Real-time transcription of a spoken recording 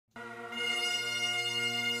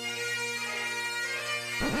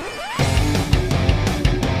The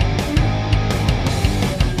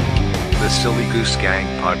Silly Goose Gang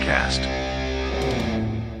Podcast.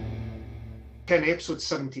 Episode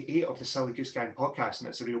 78 of the Silly Goose Gang Podcast, and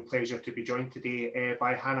it's a real pleasure to be joined today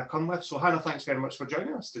by Hannah Cunliffe. So Hannah, thanks very much for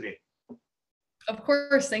joining us today. Of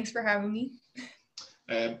course, thanks for having me.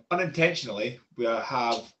 Unintentionally, we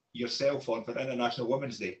have yourself on for International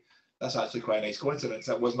Women's Day. That's actually quite a nice coincidence.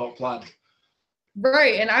 That was not planned.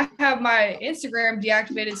 Right, and I have my Instagram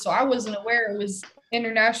deactivated, so I wasn't aware it was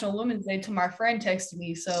International Women's Day till my friend texted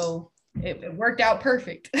me, so it worked out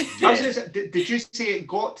perfect. Did you say it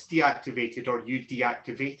got deactivated or you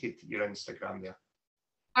deactivated your Instagram there?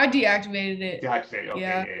 I deactivated it. Deactivated,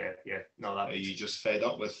 okay, yeah. No, that Are you just fed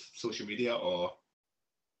up with social media, or?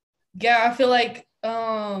 Yeah, I feel like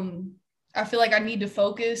I need to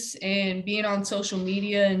focus, and being on social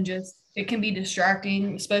media and just it can be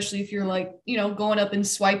distracting, especially if you're like, going up and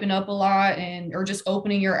swiping up a lot or just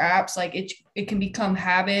opening your apps. Like it can become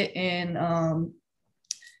habit, and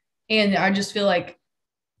I just feel like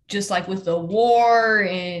with the war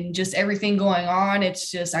and just everything going on,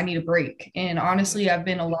 it's just I need a break. And honestly, I've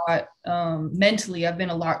been a lot mentally, I've been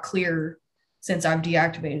a lot clearer since I've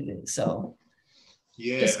deactivated it. So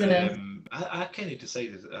yeah, I kind of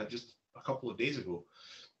decided just a couple of days ago,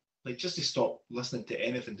 like just to stop listening to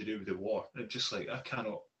anything to do with the war. And just like I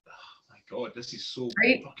cannot. Oh my God, this is so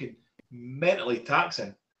fucking mentally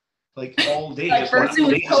taxing. Like all day. Like first it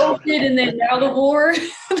was COVID, and then now the war.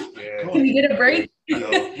 Yeah. Can you get a break?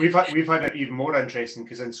 We've had it even more interesting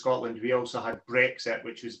because in Scotland we also had Brexit,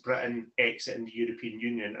 which was Britain exiting the European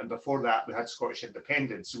Union, and before that we had Scottish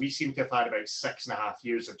independence. So we seem to have had about 6.5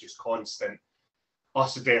 years of just constant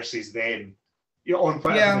us versus them. On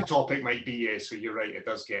whatever the topic might be. Yeah, so you're right. It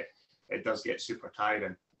does get super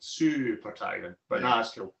tiring. But no,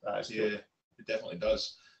 that's cool. That is cool. Yeah, it definitely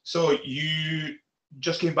does. So you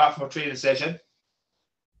just came back from a training session.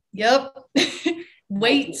 Yep.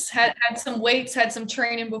 Weights, had some weights, had some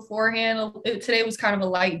training beforehand. Today was kind of a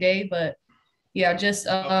light day, but yeah, just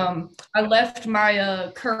I left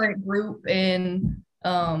my current group in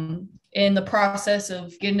the process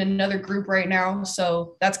of getting another group right now.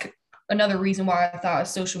 So that's another reason why I thought a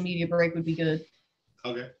social media break would be good.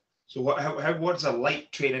 Okay. So what does a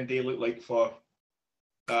light training day look like for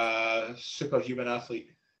a superhuman athlete?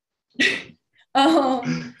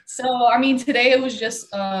 So I mean, today it was just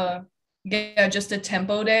just a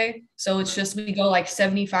tempo day. So it's just we go like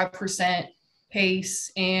 75%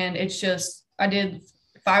 pace, and it's just I did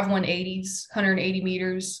 5 180s, 180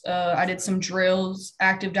 meters. I did some drills,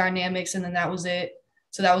 active dynamics, and then that was it.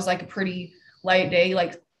 So that was like a pretty light day.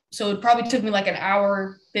 So it probably took me like an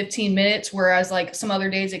hour, 15 minutes, whereas like some other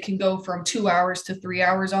days it can go from 2 hours to 3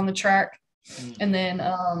 hours on the track. And then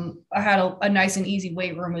I had a nice and easy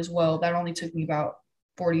weight room as well. That only took me about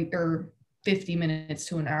 40 or 50 minutes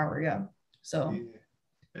to an hour. Yeah. So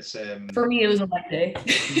it's for me, it was a light day.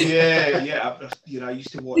 yeah. I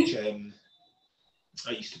used to watch,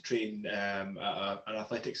 I used to train at an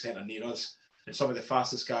athletics centre near us, and some of the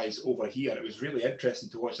fastest guys over here. It was really interesting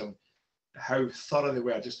to watch them, how thorough they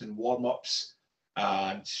were just in warm-ups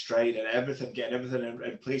and stride and everything, getting everything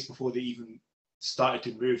in place before they even started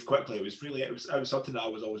to move quickly. It was something that I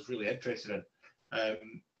was always really interested in.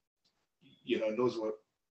 Those were,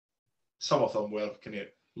 some of them were kind of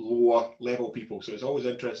lower level people, so it's always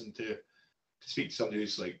interesting to speak to somebody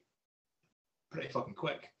who's like pretty fucking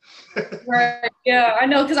quick. Right. Yeah, I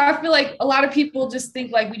know, because I feel like a lot of people just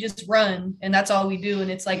think like we just run and that's all we do, and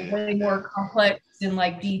it's like way more complex and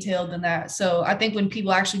like detailed than that. So I think when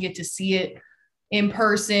people actually get to see it in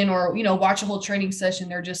person or watch a whole training session,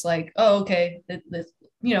 they're just like, oh, okay, it's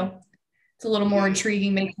a little more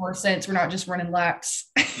intriguing, makes more sense. We're not just running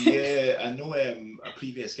laps. Yeah, I know a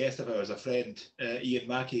previous guest of ours, a friend, Ian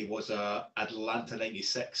Mackey, was a Atlanta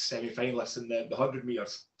 96 semi-finalist in the 100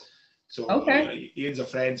 meters. So Ian's a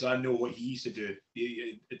friend, so I know what he used to do.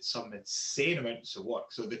 It's some insane amounts of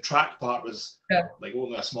work. So the track part was like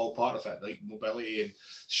only a small part of it, like mobility and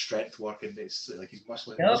strength work, and it's like his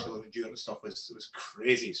muscular endurance stuff was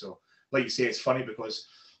crazy. So like you say, it's funny because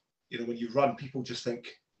when you run, people just think,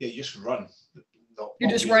 you just run. You're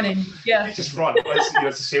just running. Yeah. You just run.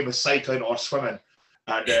 It's the same with cycling or swimming,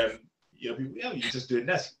 and people, you're just doing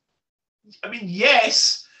this. I mean,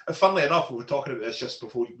 yes. And funnily enough, we were talking about this just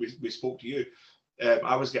before we spoke to you.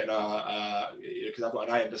 I was getting because I've got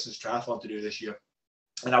an Iron Distance triathlon to do this year,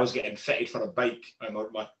 and I was getting fitted for a bike.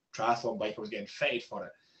 My triathlon bike, I was getting fitted for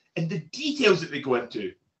it, and the details that they go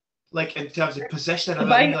into, like in terms of positioning,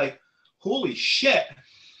 and everything, like holy shit,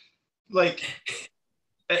 like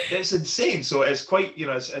it's insane. So it's quite,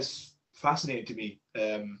 it's fascinating to me.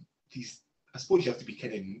 These I suppose you have to be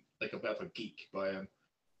kind of like a bit of a geek, but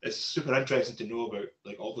it's super interesting to know about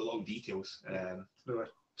like all the little details. We were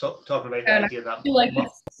talking about the And idea that. I feel like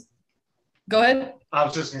go ahead. I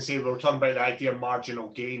was just going to say, we were talking about the idea of marginal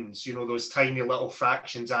gains, you know, those tiny little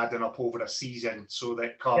fractions adding up over a season so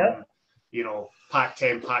that come, you know, Pac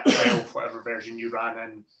 10, Pac 12, whatever version you ran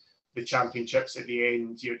in, the championships at the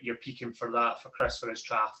end, you're peaking for that, for Chris for his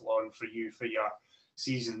triathlon, for you for your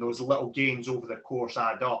season. Those little gains over the course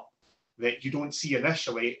add up that you don't see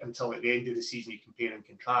initially until at the end of the season you compare and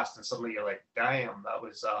contrast, and suddenly you're like, damn, that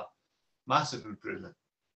was a massive improvement.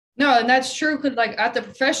 No, and that's true because like at the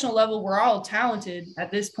professional level, we're all talented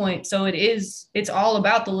at this point. So it's all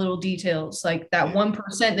about the little details, like that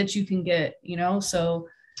 1% that you can get, you know? So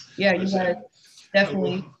yeah, you guys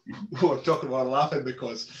definitely. We're talking about laughing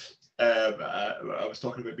because I was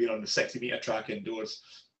talking about being on the 60-meter track indoors,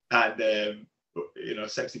 and you know,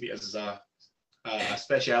 60 meters is a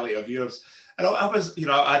speciality of yours. And I was, you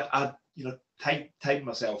know, I timed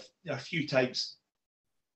myself a few times.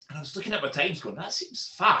 And I was looking at my times going, that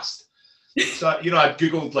seems fast. So, you know, I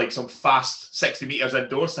Googled like some fast 60 meters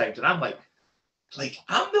indoors times, and I'm like,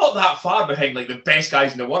 I'm not that far behind like the best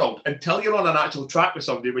guys in the world until you're on an actual track with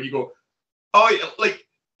somebody when you go, oh, like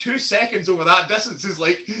 2 seconds over that distance is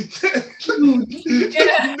like nowhere.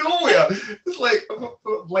 It's like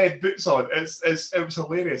lead boots on. It was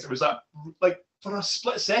hilarious. It was that like for a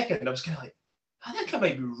split second, I was kind of like, I think I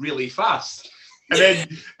might be really fast. And then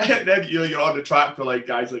you know, you're on the track for like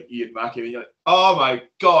guys like Ian Mackey, and you're like, oh my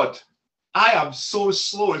God, I am so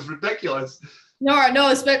slow. It's ridiculous. No, I know.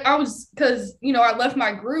 I was, because, you know, I left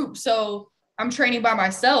my group. So I'm training by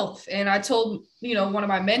myself. And I told, you know, one of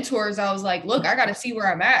my mentors, I was like, look, I got to see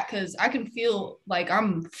where I'm at because I can feel like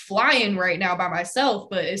I'm flying right now by myself.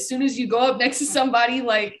 But as soon as you go up next to somebody,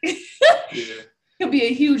 like, it could be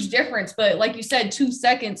a huge difference. But like you said, 2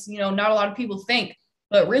 seconds, you know, not a lot of people think.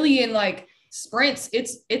 But really in like sprints,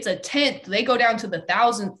 it's a tenth. They go down to the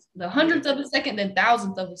thousandth, the hundredth of a second, then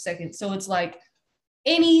thousandth of a second. So it's like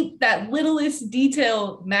that littlest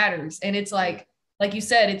detail matters. And it's like you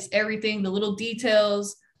said, it's everything, the little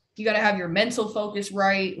details. You got to have your mental focus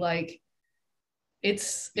right. Like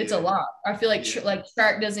it's a lot. I feel like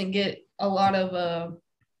track doesn't get a lot of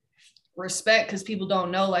respect because people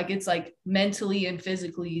don't know, like it's like mentally and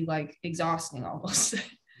physically like exhausting almost.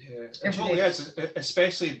 Yeah, it really is,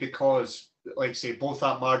 especially because, like say, both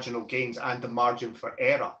that marginal gains and the margin for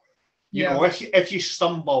error. You know, if you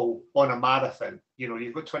stumble on a marathon, you know,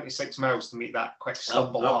 you've got 26 miles to make that quick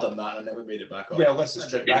stumble I've up. done that and I never made it back up. Well, this is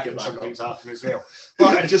true. That can sometimes happen as well.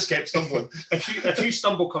 But I just kept stumbling. If you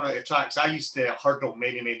stumble coming out of tracks, I used to hurdle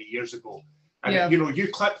many years ago, and you know, you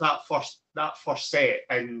clip that first set,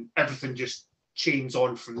 and everything just chains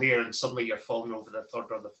on from there, and suddenly you're falling over the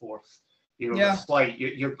third or the fourth. You know, the flight,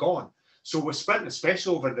 you're gone. So with sprinting,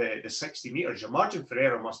 especially over the 60 meters, your margin for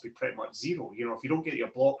error must be pretty much zero. You know, if you don't get your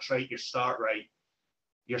blocks right, your start right,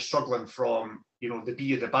 you're struggling from, you know, the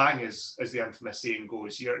B of the bang, as the infamous saying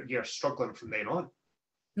goes. You're struggling from then on.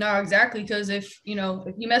 No, exactly. Because if you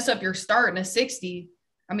mess up your start in a 60,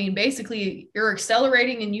 I mean, basically you're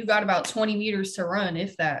accelerating and you got about 20 meters to run,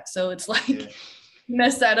 if that. So it's like, you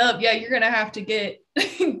mess that up, you're gonna have to get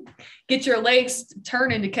your legs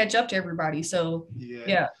turning to catch up to everybody. So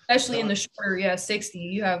especially in the shorter 60,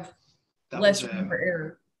 you have less room for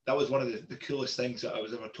error. That was one of the coolest things that I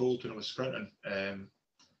was ever told when I was sprinting. There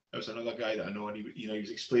was another guy that I know, and he was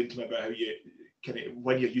explaining to me about how you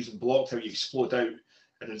when you're using blocks, how you explode out,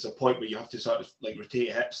 and there's a point where you have to sort of like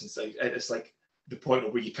rotate hips and stuff. It's like the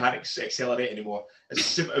point where you can't accelerate anymore.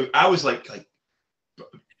 I was like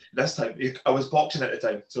this time I was boxing at the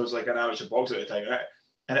time, so it was like an amateur boxer at the time, right?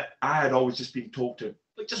 And I had always just been told to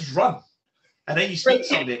like just run, and then you speak to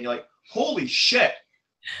somebody and you're like, holy shit,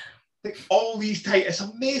 like all these tight, it's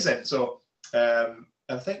amazing. So I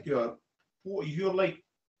think you're like,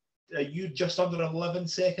 are you just under 11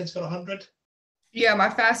 seconds for 100? Yeah, my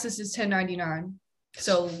fastest is 10:99,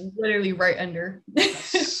 so literally right under.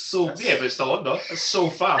 So but it's still under. It's so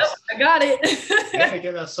fast. Oh, I got it. I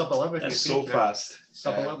get that sub 11. It's so fast.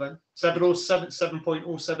 Sub 11.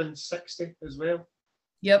 7:07.60 as well.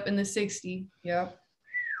 Yep, in the 60. Yep.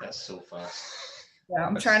 That's so fast. Yeah,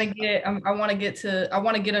 I'm trying to get. I want to get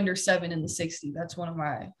under 7 in the 60. That's one of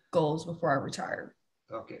my goals before I retire.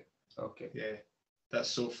 Okay. Yeah, that's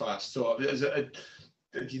so fast. So,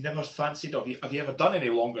 have you never fancied? Have you ever done any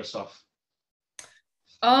longer stuff?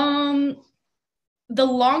 The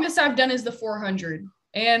longest I've done is the 400,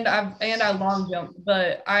 and I long jump,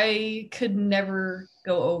 but I could never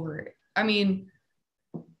go over it. I mean,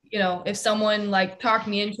 you know, if someone like talked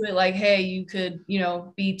me into it, like, hey, you could, you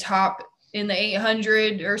know, be top in the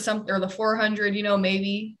 800 or something, or the 400,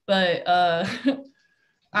 maybe. But I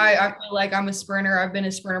feel like I'm a sprinter. I've been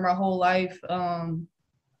a sprinter my whole life. And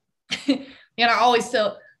I always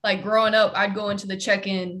tell, like growing up, I'd go into the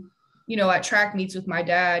check-in, at track meets with my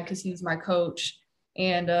dad because he's my coach.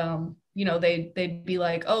 And, they'd be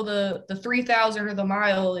like, oh, the 3,000 or the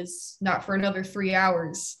mile is not for another 3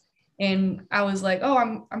 hours. And I was like, oh,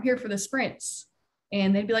 I'm here for the sprints.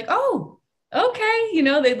 And they'd be like, oh, okay.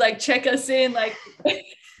 They'd like check us in. Like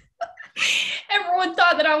everyone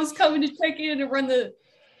thought that I was coming to check in and run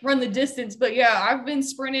the distance. But yeah, I've been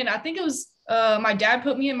sprinting. I think it was my dad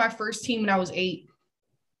put me in my first team when I was 8.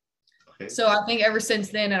 Okay. So I think ever since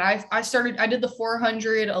then, and I did the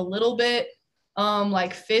 400 a little bit,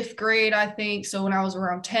 like 5th grade, I think. So when I was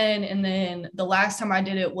around 10, and then the last time I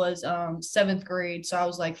did it was 7th grade. So I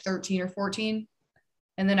was like 13 or 14.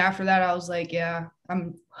 And then after that, I was like, yeah,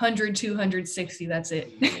 I'm 100, 260. That's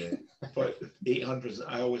it. Yeah. But 800s,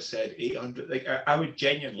 I always said 800. Like I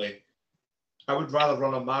would rather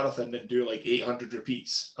run a marathon than do like 800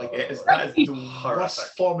 repeats. Like that is the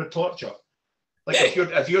worst form of torture. Like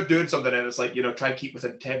if you're doing something and it's like, try and keep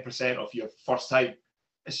within 10% of your first time,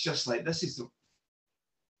 it's just like,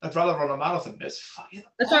 I'd rather run a marathon. It's fucking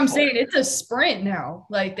That's what I'm saying. It's a sprint now.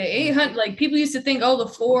 Like the 800, like people used to think, oh, the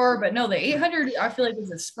 4, but no, the 800, I feel like is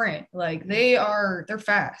a sprint. Like they're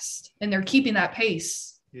fast and they're keeping that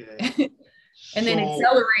pace. Yeah. And then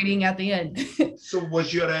accelerating at the end. So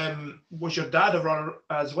was your dad a runner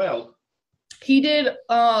as well? He did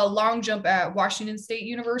long jump at Washington State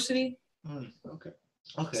University. Okay.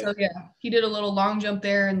 So yeah, he did a little long jump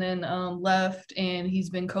there and then left, and he's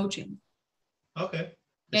been coaching. Okay.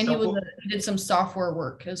 And he did some software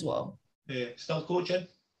work as well. Yeah, still coaching?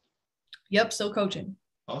 Yep, still coaching.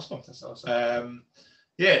 Awesome. That's awesome.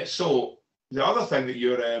 Yeah, so the other thing that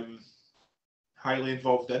you're highly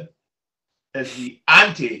involved in is the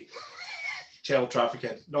anti-child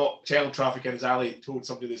trafficking. Not child trafficking, as Ali told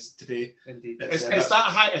somebody this today. Indeed. Is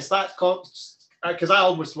that because I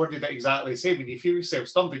almost worded it exactly the same. When you feel yourself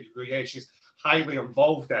stumbling, you go, yeah, she's highly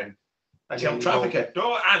involved in child trafficking.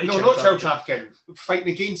 Not child trafficking.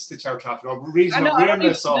 Fighting against the child trafficking, or raising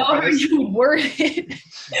awareness of. I don't know how you word it.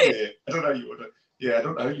 Yeah, I don't know how you word it. Yeah, I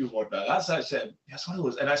don't know how you word that. That's actually one of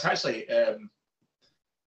those, and it's actually I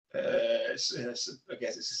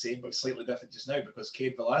guess it's the same but slightly different just now, because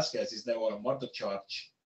Cain Velasquez is now on a murder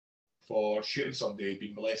charge for shooting somebody,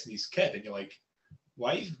 being molesting his kid, and you're like,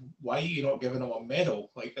 why are you not giving him a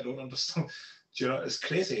medal? Like, I don't understand. Do you know, it's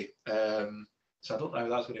crazy. So I don't know how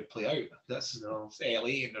that's going to play out. It's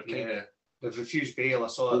LA, and they're they've refused bail. I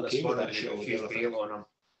saw that this morning. They refused bail on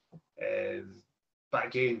him. But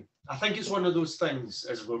again, I think it's one of those things,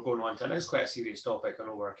 as we're going on to, and it's quite a serious topic. I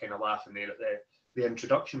know we're kind of laughing there at the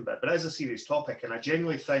introduction bit, but it is a serious topic, and I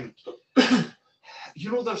genuinely think,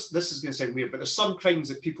 this is going to sound weird, but there's some crimes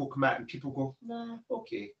that people commit and people go, nah,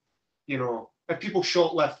 okay. If people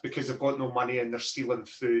shoplift because they've got no money and they're stealing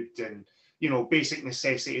food and, basic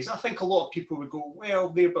necessities, I think a lot of people would go, well,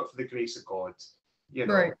 they're but for the grace of God.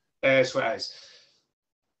 Right. That's what it is.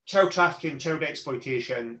 Child trafficking, child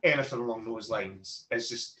exploitation, anything along those lines. It's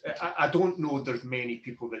just, I don't know there's many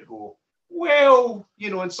people that go, well,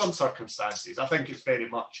 in some circumstances. I think it's very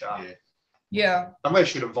much yeah.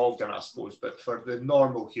 Unless you're involved in it, I suppose, but for the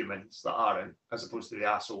normal humans that aren't, as opposed to the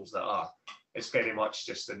assholes that are, it's very much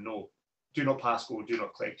just a no. Do not pass go, do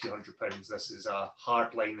not collect £200. This is a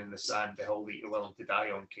hard line in the sand, the hill that you're willing to die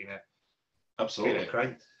on kind of. Absolutely.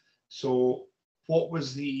 Crime. So what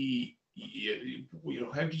was the,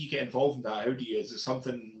 how do you get involved in that? Is it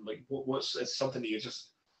something like, it's something that you're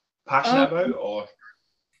just passionate about, or?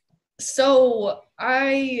 So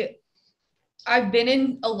I've been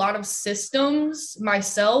in a lot of systems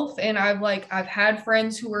myself, and I've had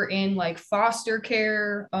friends who were in like foster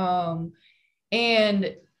care,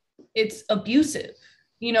 and it's abusive,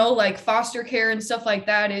 like foster care and stuff like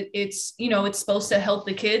that. It's supposed to help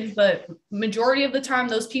the kids, but majority of the time,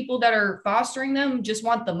 those people that are fostering them just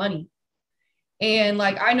want the money. And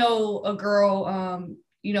like, I know a girl,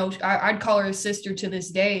 I'd call her a sister to this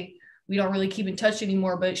day. We don't really keep in touch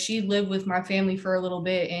anymore, but she lived with my family for a little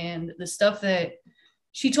bit. And the stuff that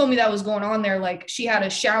she told me that was going on there, like she had a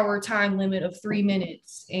shower time limit of 3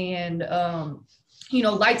 minutes, and,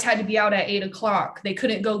 lights had to be out at 8:00. They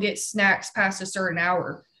couldn't go get snacks past a certain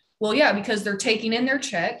hour. Well, yeah, because they're taking in their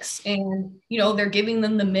checks and, they're giving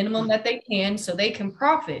them the minimum that they can so they can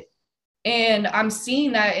profit. And I'm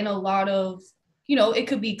seeing that in a lot of, it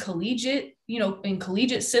could be collegiate, in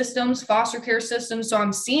collegiate systems, foster care systems. So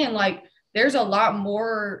I'm seeing like there's a lot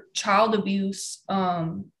more child abuse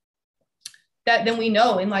than we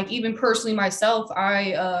know. And like, even personally myself,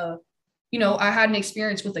 I I had an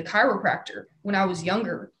experience with a chiropractor when I was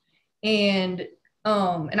younger, and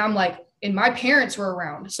I'm like, and my parents were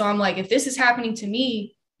around, so I'm like, if this is happening to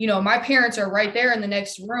me, my parents are right there in the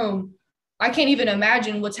next room. I can't even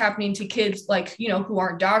imagine what's happening to kids like, who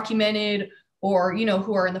aren't documented, or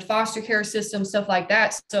who are in the foster care system, stuff like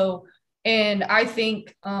that. So, and I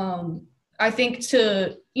think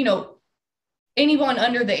to anyone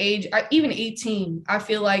under the age, even 18, I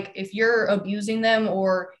feel like if you're abusing them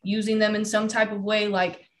or using them in some type of way,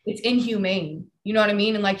 like it's inhumane. You know what I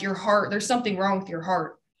mean? And like your heart, there's something wrong with your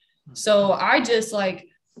heart. So I just like,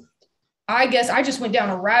 I guess I just went down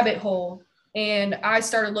a rabbit hole and I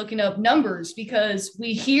started looking up numbers, because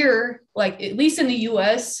we hear, like, at least in the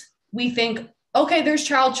US, we think, okay, there's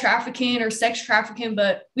child trafficking or sex trafficking,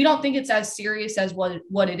 but we don't think it's as serious as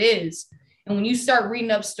what it is. And when you start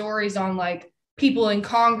reading up stories on like people in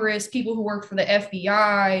Congress, people who work for the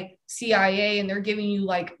FBI, CIA, and they're giving you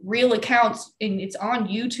like real accounts, and it's on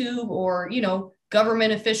YouTube or,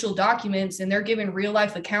 government official documents, and they're giving real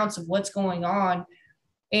life accounts of what's going on.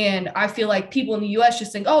 And I feel like people in the US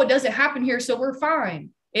just think, oh, it doesn't happen here, so we're fine.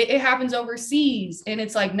 It happens overseas. And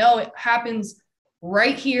it's like, no, it happens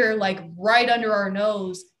right here, like right under our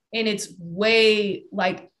nose. And it's way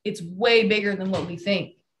bigger than what we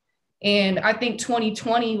think. And I think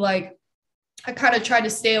 2020, like, I kind of tried to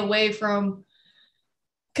stay away from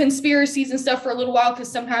conspiracies and stuff for a little while,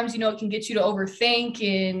 because sometimes, it can get you to overthink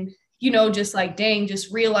and, just like, dang,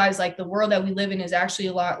 just realize like the world that we live in is actually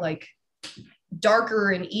a lot like darker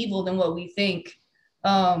and evil than what we think.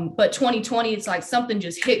 But 2020, it's like something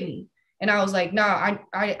just hit me. And I was like, nah,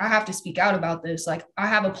 I have to speak out about this. Like, I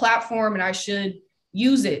have a platform and I should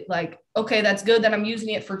use it. Like, okay, that's good that I'm using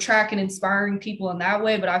it for track and inspiring people in that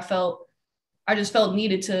way. But I just felt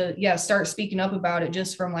needed to, start speaking up about it,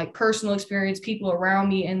 just from like personal experience, people around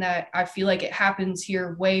me, and that I feel like it happens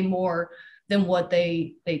here way more than what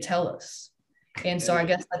they tell us. And so I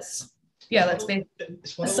guess that's basically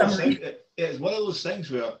it's one of those things. It's one of those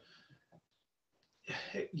things where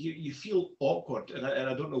you feel awkward, and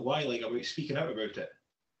I don't know why, like, about speaking out about it.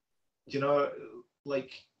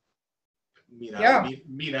 Like me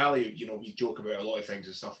and Ali, we joke about a lot of things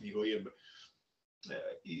and stuff, and you go, yeah, but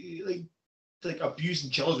like abusing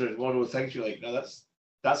children is one of those things you're like, no,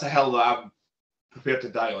 that's a hill that I'm prepared to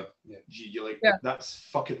die on. Yeah. You're like, that's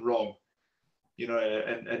fucking wrong.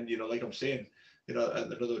 And like I'm saying, I know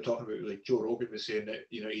they were talking about, like, Joe Rogan was saying that,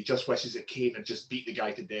 he just wishes that Kane had just beat the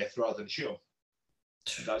guy to death rather than shoot him.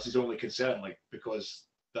 And that's his only concern, like, because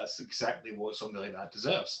that's exactly what something like that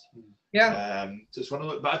deserves. Yeah. So it's one of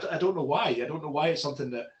those, but I don't know why. I don't know why it's something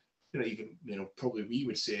that, even, probably we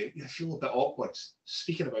would say, I feel a bit awkward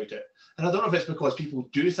speaking about it. And I don't know if it's because people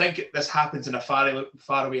do think this happens in a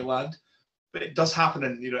far away land, but it does happen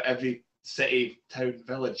in, every city, town,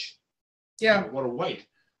 village, worldwide.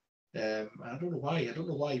 I don't know why. I don't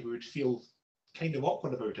know why we would feel kind of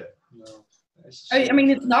awkward about it. No. I mean,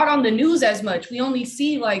 it's not on the news as much. We only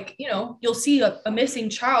see, like, you'll see a missing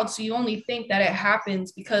child, so you only think that it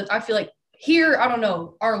happens because I feel like here, I don't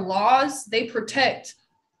know, our laws, they protect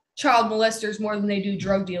child molesters more than they do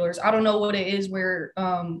drug dealers. I don't know what it is where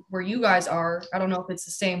you guys are. I don't know if it's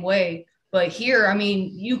the same way, but here, I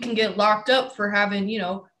mean, you can get locked up for having,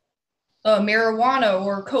 marijuana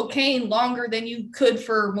or cocaine longer than you could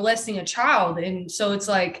for molesting a child. And so it's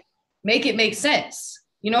like, make it make sense.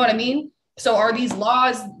 You know what I mean? So are these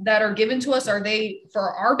laws that are given to us, are they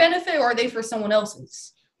for our benefit or are they for someone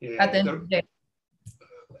else's at the end of the day?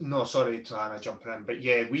 No, sorry to Hannah jumping in, but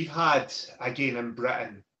yeah, we've had, again, in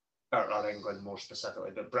Britain, or England more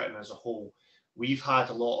specifically, but Britain as a whole, we've had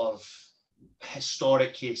a lot of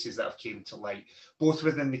historic cases that have came to light, both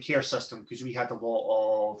within the care system, because we had a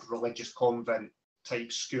lot of religious convent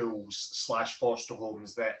type schools / foster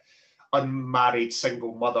homes that unmarried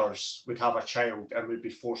single mothers would have a child and would be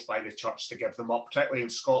forced by the church to give them up, particularly in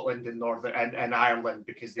Scotland and Northern and Ireland,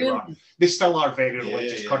 because they still are very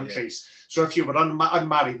religious countries. So if you were an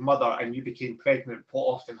unmarried mother and you became pregnant, what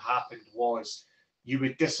often happened was you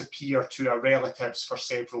would disappear to your relatives for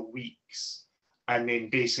several weeks, and then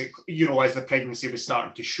basically, as the pregnancy was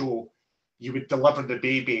starting to show, you would deliver the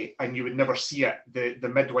baby and you would never see it. The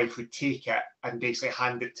midwife would take it and basically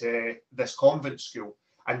hand it to this convent school,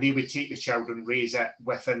 and they would take the child and raise it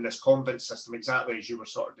within this convent system, exactly as you were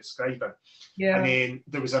sort of describing. Yeah. And then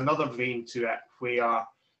there was another vein to it where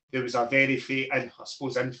there was a very, I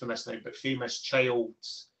suppose infamous now, but famous he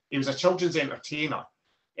was a children's entertainer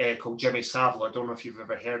called Jimmy Savile. I don't know if you've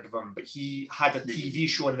ever heard of him, but he had a TV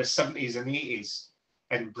show in the 70s and 80s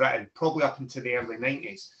in Britain, probably up into the early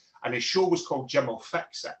 90s. And his show was called Jim Will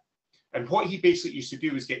Fix It. And what he basically used to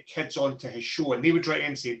do was get kids onto his show, and they would write in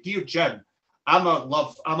and say, "Dear Jim, I'm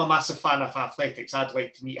a massive fan of athletics. I'd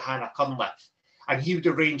like to meet Hannah Cunliffe." And he would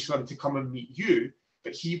arrange for them to come and meet you,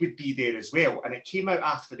 but he would be there as well. And it came out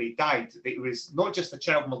after they died that he was not just a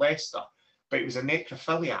child molester, but he was a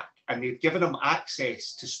necrophiliac. And they'd given him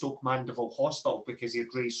access to Stoke Mandeville Hospital because he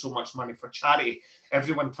had raised so much money for charity.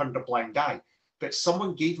 Everyone turned a blind eye. But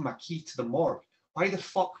someone gave him a key to the morgue. Why the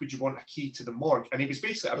fuck would you want a key to the morgue? And he was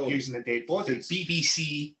basically abusing the dead bodies. The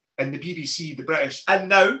BBC. And the BBC, the British. And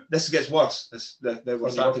now, this gets worse. Now we're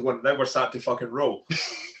starting to fucking roll.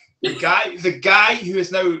 The guy who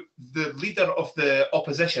is now the leader of the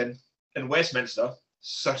opposition in Westminster,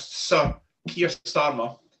 Sir Keir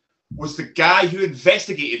Starmer, was the guy who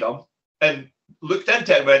investigated him and looked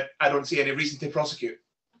into it and went, "I don't see any reason to prosecute."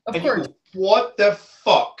 Of course. What the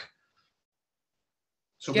fuck?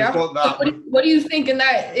 So we've got that. What do you think in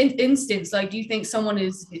that instance? Like, do you think someone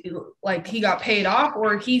is like he got paid off,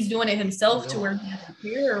 or he's doing it himself to where he doesn't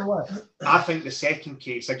care, or what? I think the second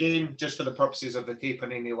case, again, just for the purposes of the tape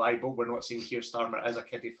and any libel, we're not saying Keir Starmer as a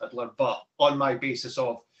kiddie fiddler, but on my basis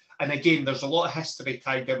of, and again, there's a lot of history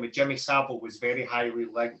tied in with Jimmy Savile was very highly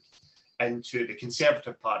linked into the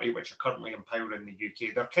Conservative Party, which are currently in power in the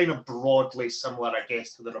UK. They're kind of broadly similar, I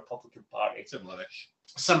guess, to the Republican Party.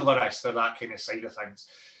 Similar-ish to that kind of side of things.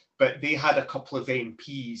 But they had a couple of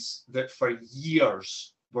MPs that for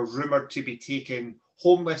years were rumoured to be taking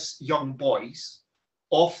homeless young boys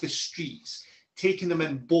off the streets, taking them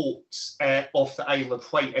in boats off the Isle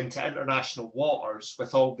of Wight into international waters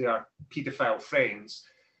with all their paedophile friends,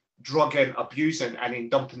 drugging, abusing, and then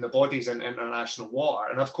dumping the bodies in international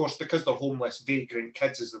water. And of course, because they're homeless, vagrant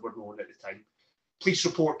kids, as they were known at the time, police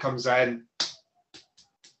report comes in,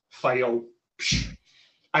 file,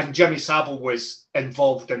 and Jimmy Savile was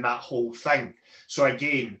involved in that whole thing. So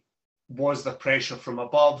again, was there pressure from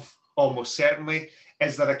above? Almost certainly.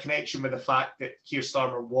 Is there a connection with the fact that Keir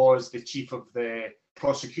Starmer was the chief of the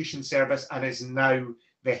prosecution service and is now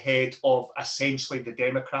the head of essentially the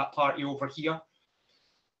Democrat Party over here?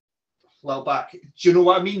 Well, back, do you know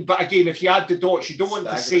what I mean? But again, if you add the dots, you don't want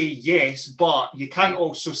to say yes, but you can't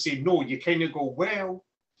also say no. You kind of go, well,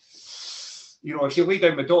 you know, if you lay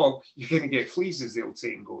down the dog, you're going to get fleas, as the old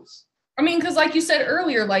saying goes. I mean, because like you said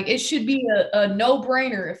earlier, like it should be a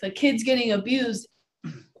no-brainer. If a kid's getting abused,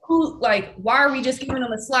 why are we just giving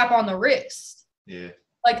them a slap on the wrist? Yeah.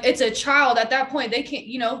 Like, it's a child at that point. They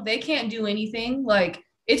can't, they can't do anything. Like,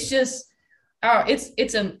 it's just,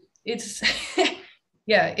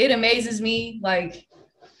 yeah, it amazes me. Like,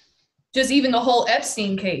 just even the whole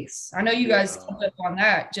Epstein case. I know you guys touched up on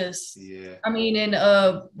that. I mean, and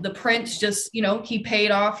the prince just, he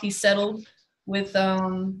paid off. He settled with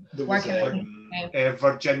Virginia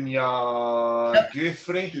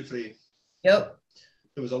Giuffre. Yep.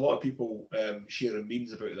 There was a lot of people sharing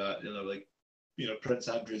memes about that. Prince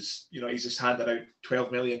Andrew's, he's just handing out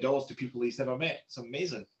 $12 million to people he's never met. It's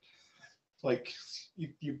amazing. Like,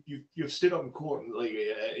 you've stood up in court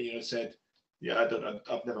and said, yeah,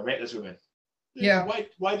 I've never met this woman. Yeah.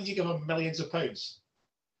 Why did you give him millions of pounds?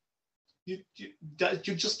 You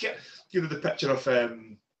just get the picture of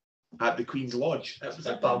at the Queen's Lodge. It was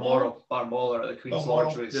at Balmoral at the Queen's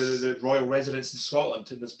Lodge. The royal residence in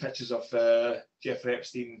Scotland, and there's pictures of Jeffrey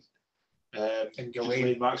Epstein and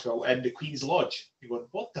Ghislaine Maxwell in the Queen's Lodge. You're going,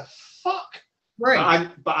 what the fuck? Right.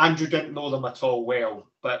 But Andrew didn't know them at all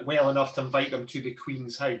but well enough to invite them to the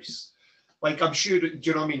Queen's house. Like, I'm sure, do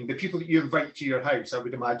you know what I mean? The people that you invite to your house, I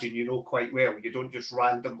would imagine you know quite well. You don't just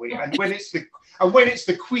randomly. And when it's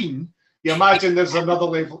the Queen, you imagine there's another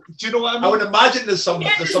level. Do you know what I mean? I would imagine there's some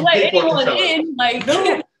paperwork to in, like,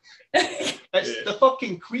 no. It's the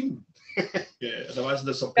fucking Queen. Yeah, I'd imagine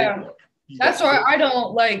there's some paperwork. That's why I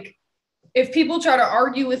don't like. If people try to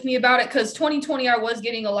argue with me about it, because 2020 I was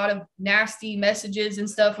getting a lot of nasty messages and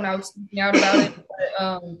stuff when I was speaking out about it.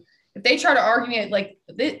 But if they try to argue it, like,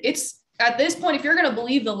 it's at this point, if you're going to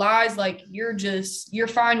believe the lies, like, you're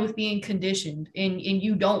fine with being conditioned and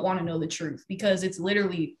you don't want to know the truth because it's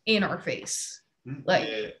literally in our face. Like,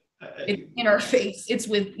 it's in our face. It's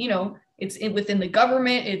with, within the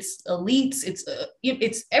government, it's elites,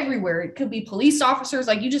 it's everywhere. It could be police officers.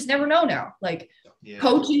 Like, you just never know now. Like,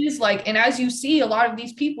 coaches, like, and as you see, a lot of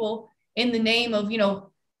these people in the name of,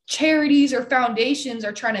 charities or foundations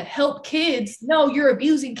are trying to help kids. No, you're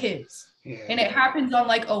abusing kids. Yeah. And it happens on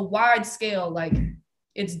like a wide scale. Like,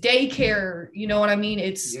 it's daycare, you know what I mean?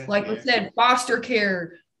 It's we said, foster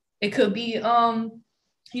care. It could be,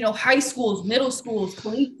 high schools, middle schools,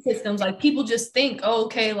 police systems. Like, people just think, oh,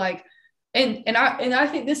 okay, like, and I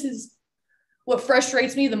think this is what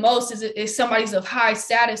frustrates me the most is somebody's of high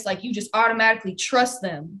status. Like, you just automatically trust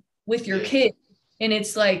them with your Yeah. kid. And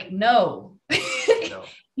it's like, no. No.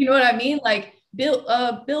 You know what I mean? Like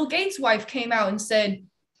Bill Gates' wife came out and said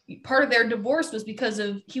part of their divorce was because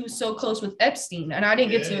of he was so close with Epstein. And I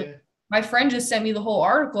didn't get to, my friend just sent me the whole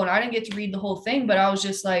article and I didn't get to read the whole thing, but I was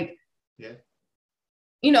just like,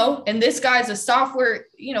 you know, and this guy's a software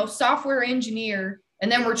engineer,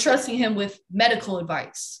 and then we're trusting him with medical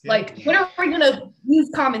advice. Yeah. Like, when are we going to use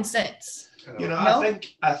common sense? You know,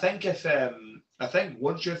 I think if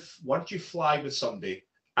once you fly with somebody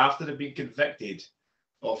after they've been convicted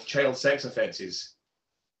of child sex offences,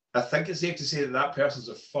 I think it's safe to say that that person's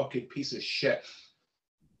a fucking piece of shit.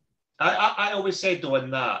 I always said though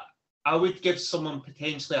in that I would give someone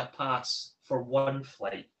potentially a pass for one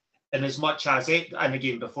flight, in as much as it, and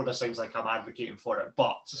again, before this sounds like I'm advocating for it,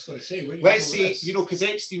 but Just want to say, let's say, you know, because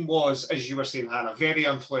Epstein was, as you were saying, Hannah, very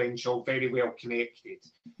influential, very well connected,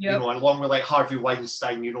 you know, and along with like Harvey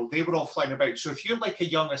Weinstein, you know, they were all flying about. So if you're like a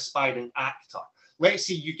young aspiring actor, let's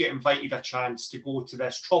say you get invited a chance to go to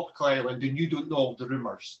this tropical island and you don't know all the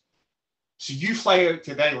rumours. So you fly out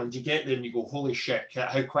to the island, you get there and you go, holy shit,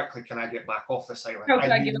 how quickly can I get back off this island? How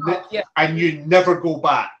can I get off? Yeah. And you never go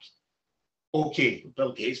back. Okay.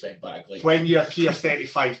 Bill Gates went back. Like, when you appear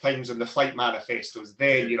 35 times in the flight manifestos,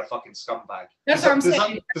 then you're a fucking scumbag. That's what I'm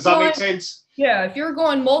saying. Does that make sense? Yeah, if you're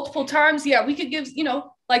going multiple times, yeah, we could give, you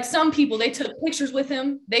know, like some people, they took pictures with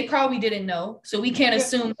him. They probably didn't know. So we can't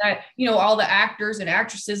assume that, you know, all the actors and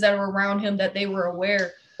actresses that were around him, that they were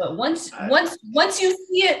aware. But once you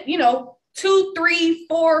see it, you know, 2, 3,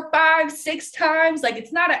 4, 5, 6 times, like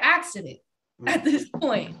it's not an accident at this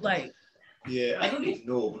point. Like, yeah, I don't even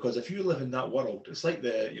know, because if you live in that world, it's like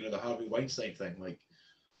the Harvey Weinstein thing. Like,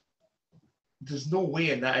 there's no way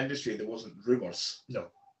in that industry there wasn't rumors. No.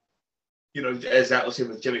 You know, exactly the same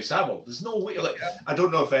with Jimmy Savile. There's no way. Like, I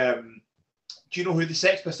don't know if do you know who the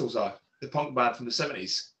Sex Pistols are? The punk band from the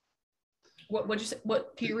 70s. What'd you say?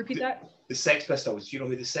 What, can you repeat that? The Sex Pistols. Do you know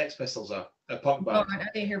who the Sex Pistols are? A punk band. Oh, I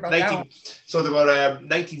didn't hear about that one. So they were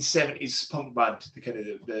 1970s punk band, the kind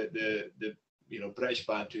of the British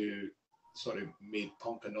band who sort of made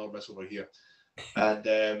punk enormous over here. And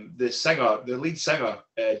the lead singer,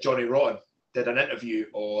 Johnny Rotten, did an interview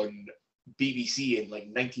on BBC in like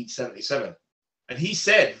 1977. And he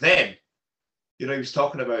said then, you know, they were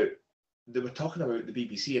talking about the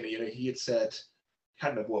BBC, and, you know, he had said, I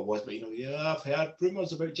can't remember what it was, but, you know, yeah, I've heard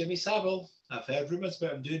rumours about Jimmy Savile. I've heard rumours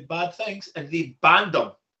about him doing bad things. And they banned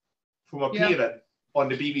him from appearing on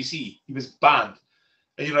the BBC. He was banned.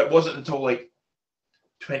 And, you know, it wasn't until like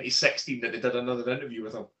 2016 that they did another interview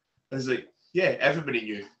with him. And it's like, yeah, everybody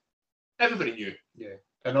knew. Everybody knew. Yeah.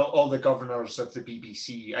 And all the governors of the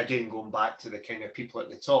BBC, again, going back to the kind of people at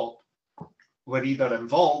the top, were either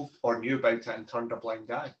involved or knew about it and turned a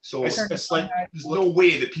blind eye. So it's like, there's no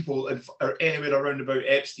way that people are anywhere around about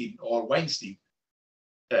Epstein or Weinstein.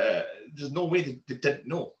 There's no way they didn't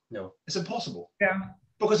know. No. It's impossible. Yeah.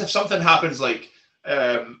 Because if something happens, like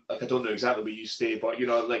I don't know exactly where you stay, but, you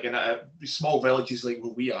know, like in small villages like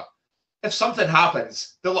where we are, if something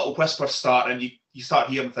happens, the little whispers start and you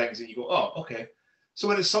start hearing things and you go, oh, okay. So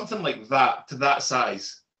when it's something like that, to that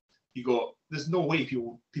size, you go, there's no way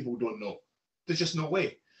people don't know. There's just no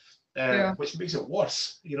way. Which makes it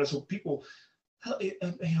worse. You know, so people, you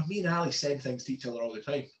know, me and Ali send things to each other all the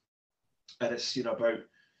time. And it's, you know, about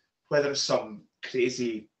whether it's some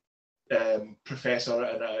crazy professor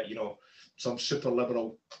at a, you know, some super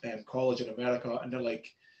liberal college in America, and they're like,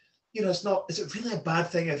 you know, is it really a bad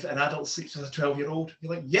thing if an adult sleeps with a 12-year-old?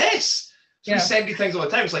 You're like, yes. So we send you things all the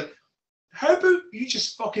time. It's like, how about you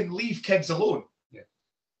just fucking leave kids alone? Yeah.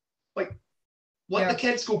 Like, let the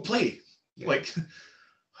kids go play. Yeah. Like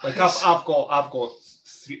I've got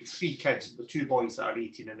three kids, 2 boys that are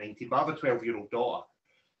 18 and 19, but I have a 12-year-old daughter.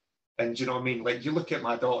 And do you know what I mean? Like, you look at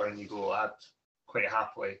my daughter and you go, I'd quite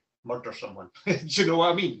happily murder someone. Do you know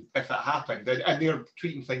what I mean? If it happened. And they're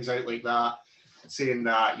tweeting things out like that, saying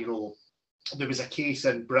that, you know, there was a case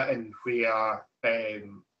in Britain where,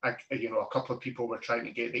 you know, a couple of people were trying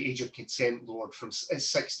to get the age of consent lowered from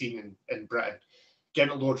 16 in Britain,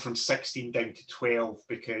 getting it lowered from 16 down to 12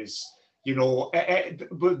 because, you know,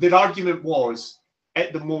 their argument was,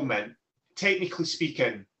 at the moment, technically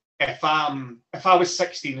speaking, if I was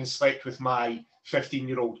 16 and slept with my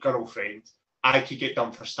 15-year-old girlfriend, I could get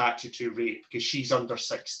done for statutory rape because she's under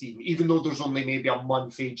 16, even though there's only maybe a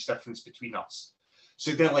month age difference between us.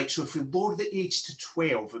 So they're like, so if we lower the age to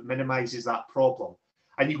 12, it minimises that problem.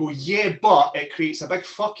 And you go, yeah, but it creates a big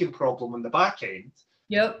fucking problem on the back end.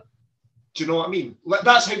 Yep. Do you know what I mean?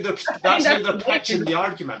 That's how they're pitching the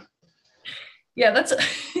argument. Yeah, that's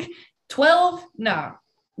 12. No.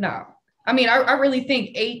 I mean, I really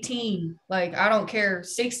think 18, like, I don't care.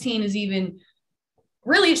 16 is even,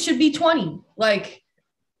 really, it should be 20. Like,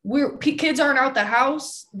 kids aren't out the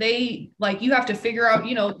house. They, like, you have to figure out,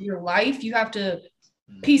 your life. You have to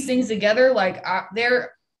piece things together. Like, I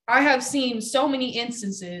have seen so many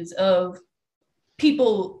instances of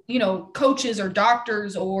people, coaches or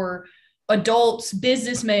doctors or adults,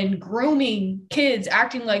 businessmen grooming kids,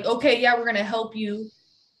 acting like, okay, yeah, we're going to help you.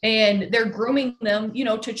 And they're grooming them,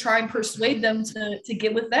 to try and persuade them to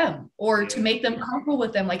get with them or to make them comfortable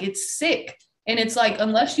with them. Like, it's sick. And it's like,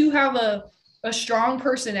 unless you have a strong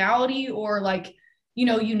personality or like,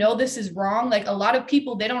 this is wrong. Like, a lot of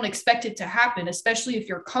people, they don't expect it to happen, especially if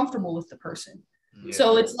you're comfortable with the person. Yeah.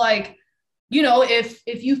 So it's like,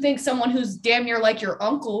 if you think someone who's damn near like your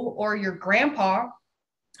uncle or your grandpa,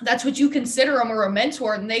 that's what you consider them, or a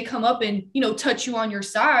mentor, and they come up and, touch you on your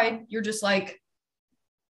side, you're just like,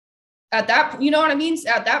 at that, you know what I mean?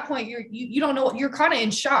 At that point, you don't know, you're kind of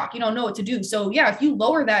in shock. You don't know what to do. So yeah, if you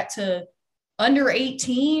lower that to under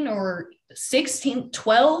 18 or 16,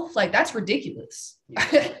 12, like, that's ridiculous.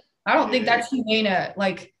 Yeah. I don't think that's humane at,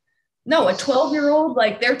 like, no, a 12-year-old,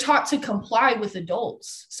 like, they're taught to comply with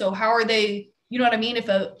adults. So how are they, you know what I mean? If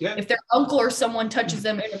their uncle or someone touches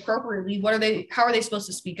them inappropriately, how are they supposed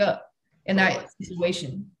to speak up in that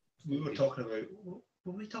situation? We were talking about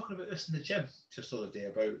this in the gym just the other day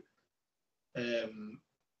about the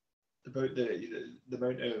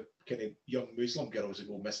amount of kind of young Muslim girls that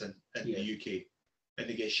go missing in the UK, and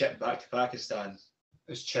they get shipped back to Pakistan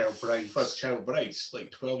as child brides. First child brides,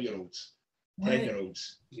 like 12-year-olds,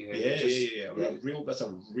 10-year-olds. Yeah. That's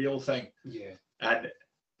a real thing. Yeah. And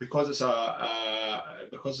because it's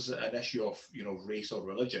an issue of race or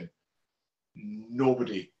religion,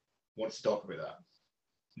 nobody wants to talk about that.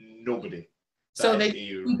 Nobody. So they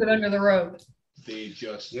keep it under the rug. They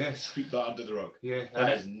just sweep that under the rug. Yeah.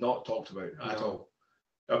 That is not talked about at all.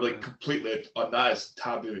 I'm like completely on that is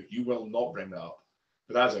taboo. You will not bring that up.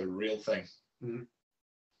 But that's a real thing. Mm-hmm.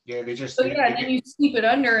 Yeah, they just. So and then you sweep it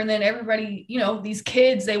under, and then everybody, these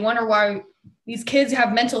kids, they wonder why these kids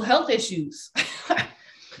have mental health issues.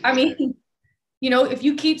 I mean, if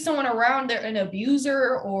you keep someone around, they're an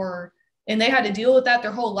abuser, and they had to deal with that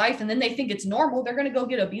their whole life, and then they think it's normal, they're going to go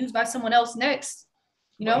get abused by someone else next.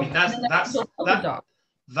 I mean, that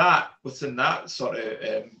within that sort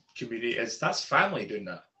of community that's family doing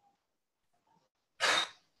that.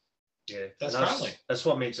 Yeah, that's family. That's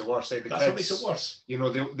what makes it worse. That's what makes it worse.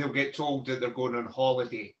 They'll get told that they're going on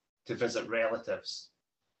holiday to visit relatives.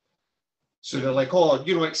 So they're like, oh,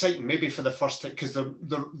 exciting, maybe for the first time, because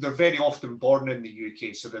they're very often born in the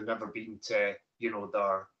UK, so they've never been to,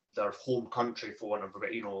 their home country for one of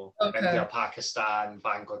it, India, Pakistan,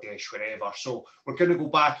 Bangladesh, wherever. So we're going to go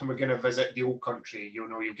back and we're going to visit the old country.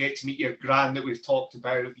 You get to meet your gran that we've talked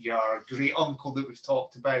about, your great uncle that we've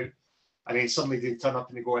talked about. And then suddenly they turn up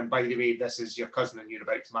and they go, and by the way, this is your cousin and you're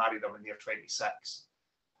about to marry them and they're 26.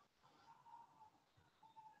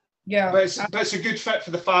 Yeah. But it's a good fit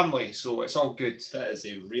for the family, so it's all good. That is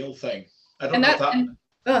a real thing. I don't know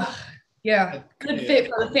that. Yeah, good fit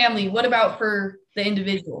for the family. What about for the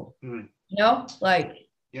individual? Yeah.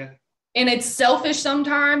 And it's selfish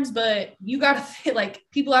sometimes, but you got to like,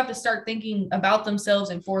 people have to start thinking about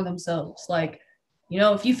themselves and for themselves. Like,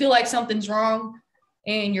 if you feel like something's wrong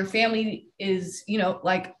and your family is,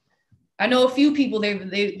 like, I know a few people,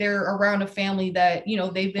 they're around a family that,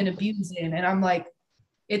 they've been abused in, and I'm like,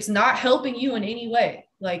 it's not helping you in any way.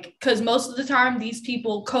 Like, because most of the time these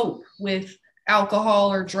people cope with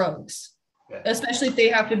alcohol or drugs, especially if they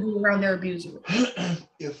have to be around their abuser.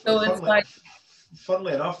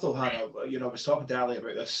 Funnily enough, though, Hannah, I was talking to Ali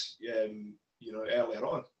about this, earlier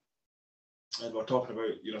on, and we're talking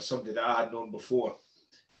about, somebody that I had known before,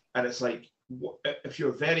 and it's like, if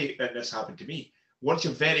you're and this happened to me, once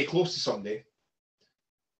you're very close to somebody,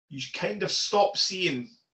 you kind of stop seeing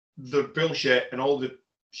the bullshit and all the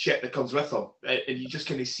shit that comes with them, and you just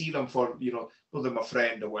kind of see them for, whether they're my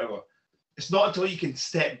friend or whatever. It's not until you can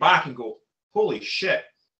step back and go, holy shit,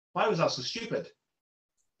 why was that so stupid?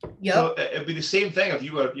 Yeah. So it'd be the same thing if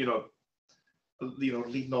you were,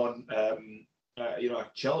 leading on, a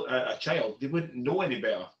child. They wouldn't know any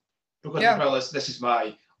better because well, this is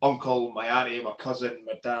my uncle, my auntie, my cousin,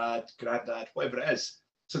 my dad, granddad, whatever it is.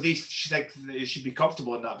 So they should be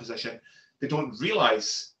comfortable in that position. They don't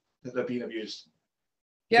realize that they're being abused.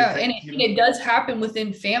 Yeah, and it does happen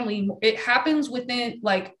within family. It happens within,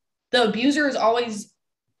 like, the abuser is always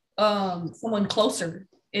someone closer.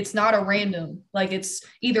 It's not a random, like, it's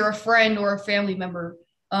either a friend or a family member,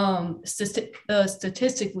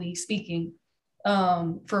 statistically speaking,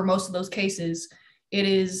 for most of those cases. it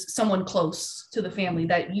is someone close to the family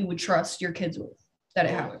that you would trust your kids with that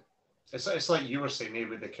it happened. It's like you were saying there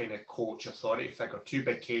with the kind of coach authority figure. Two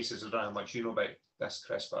big cases. I don't know how much you know about this,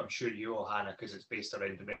 Chris, but I'm sure you will, Hannah, because it's based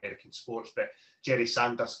around American sports. But Jerry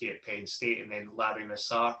Sandusky at Penn State, and then Larry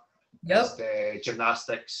Nassar, as the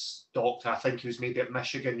gymnastics doctor. I think he was maybe at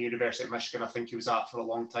Michigan, University of Michigan. I think he was at for a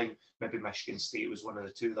long time. Maybe Michigan State was one of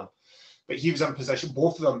the two of them. But he was in position,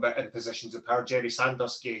 both of them, but in positions of power. Jerry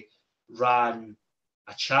Sandusky ran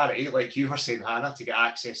a charity, like you were saying, Hannah, to get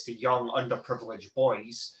access to young, underprivileged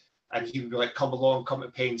boys. And he would be like, come along, come to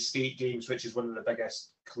Penn State games, which is one of the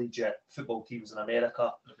biggest collegiate football teams in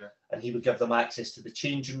America. Okay. And he would give them access to the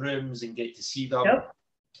changing rooms and get to see them. Yep.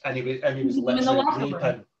 And he was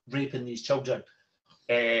literally raping these children.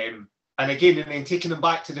 And again, and then taking them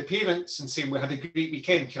back to the parents and saying, we had a great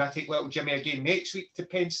weekend. Can I take little Jimmy again next week to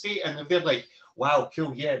Penn State? And they're like, wow,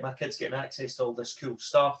 cool. Yeah, my kid's getting access to all this cool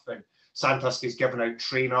stuff. And Sandusky's giving out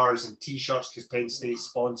trainers and T-shirts because Penn State's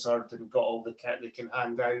sponsored and got all the kit they can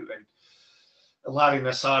hand out. And Larry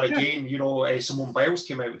Nassar again, you know, Simone Biles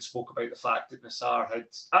came out and spoke about the fact that Nassar had,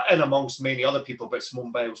 and amongst many other people, but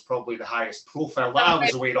Simone Biles probably the highest profile that I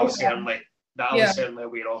was aware of, certainly. That I was certainly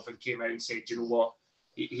aware of, and came out and said, you know what,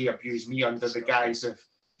 he abused me under the guise of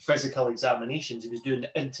physical examinations. He was doing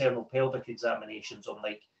the internal pelvic examinations on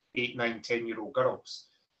like 8, 9, 10-year-old girls.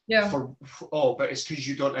 Yeah. But it's because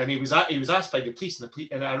you don't. And he was asked by the police,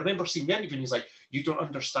 and I remember seeing the interview, and he's like, "You don't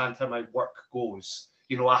understand how my work goes.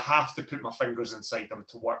 You know, I have to put my fingers inside them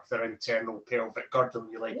to work their internal pelvic girdle."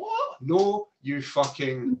 And you're like, "What? No, you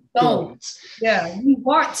fucking don't." Yeah, you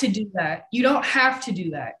want to do that. You don't have to do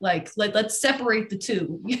that. Like let's separate the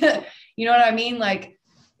two. You know what I mean? Like,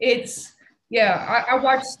 it's. Yeah, I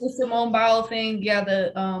watched the Simone Biles thing. Yeah,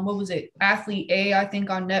 the what was it? Athlete A, I think,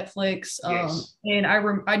 on Netflix. Yes. And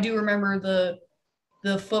I do remember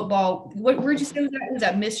the football. Where'd you say was that? It was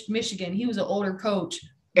at Michigan. He was an older coach.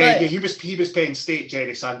 Yeah, he was Penn State,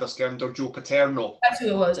 Jerry Sandusky under Joe Paterno. That's who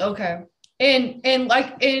it was. Okay, and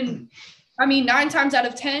I mean, 9 times out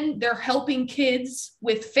of 10, they're helping kids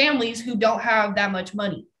with families who don't have that much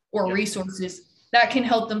money or resources that can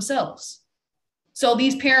help themselves. So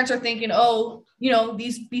these parents are thinking, oh, you know,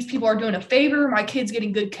 these people are doing a favor. My kid's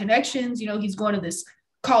getting good connections. You know, he's going to this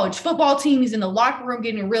college football team. He's in the locker room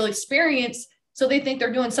getting a real experience. So they think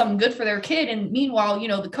they're doing something good for their kid. And meanwhile, you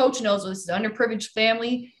know, the coach knows, well, this is an underprivileged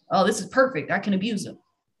family. Oh, this is perfect. I can abuse them.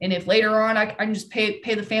 And if later on I can just pay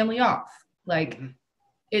the family off. Like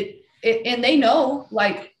it and they know,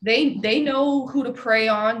 like they know who to prey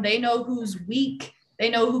on. They know who's weak. They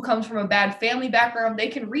know who comes from a bad family background. They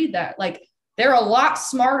can read that. Like, they're a lot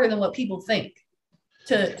smarter than what people think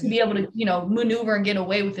to be able to, you know, maneuver and get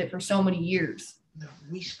away with it for so many years.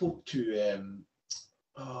 We spoke to,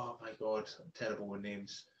 oh my God, I'm terrible with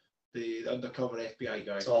names. The undercover FBI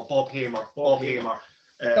guy. Oh, Bob Hamer. Bob Hamer.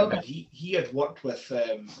 Okay. He had worked with,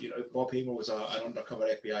 you know, Bob Hamer was an undercover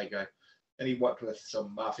FBI guy, and he worked with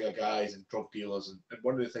some mafia guys and drug dealers. And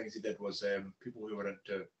one of the things he did was people who were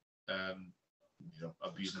into you know,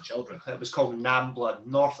 abusing children. It was called NAMBLA,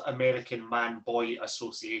 North American Man Boy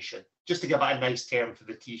Association, just to give it a nice term for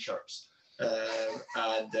the T-shirts.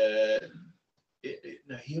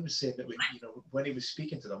 He was saying that when he was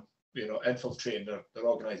speaking to them, you know, infiltrating their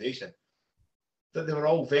organization, that they were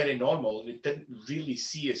all very normal and they didn't really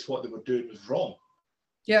see as what they were doing was wrong.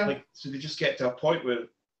 Yeah. Like, so they just get to a point where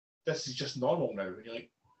this is just normal now, and you're like,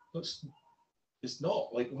 it's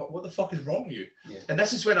not. Like, what the fuck is wrong with you? Yeah. And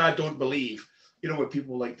this is when I don't believe. You know, when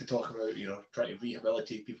people like to talk about, you know, trying to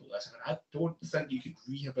rehabilitate people, I don't think you can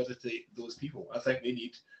rehabilitate those people. I think they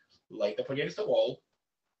need lined up against the wall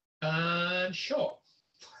and shot.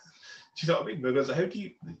 Do you know what I mean? Because how do you?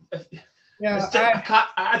 I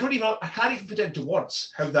can't even put it into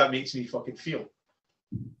words how that makes me fucking feel.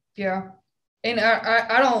 Yeah, and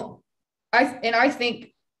I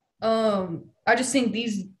think I just think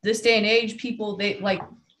this day and age, people, they like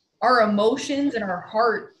our emotions and our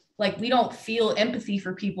heart. Like, we don't feel empathy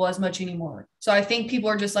for people as much anymore. So I think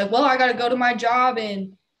people are just like, well, I got to go to my job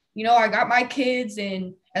and, you know, I got my kids,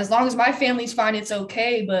 and as long as my family's fine, it's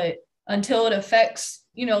okay. But until it affects,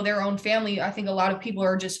 you know, their own family, I think a lot of people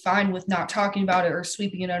are just fine with not talking about it or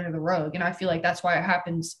sweeping it under the rug. And I feel like that's why it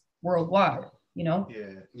happens worldwide, you know?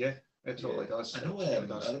 Yeah, it totally does. I know.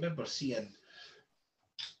 I remember seeing,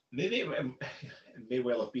 maybe it may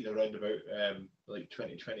well have been around about like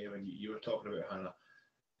 2020 when you were talking about Hannah.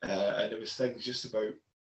 And it was things just about,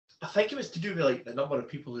 I think it was to do with like the number of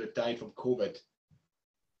people who had died from COVID.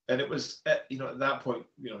 And it was, you know, at that point,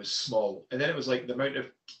 you know, it was small. And then it was like the amount of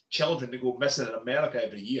children that go missing in America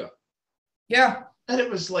every year. Yeah. And it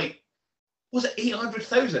was like, was it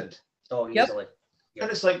 800,000? Oh, easily. Yeah.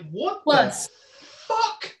 And it's like, what Plus, the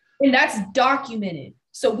fuck? and that's documented.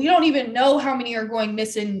 So we don't even know how many are going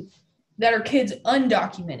missing that are kids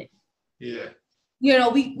undocumented. Yeah. You know,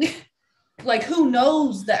 we like, who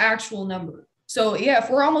knows the actual number? So yeah, if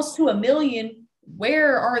we're almost to 1 million,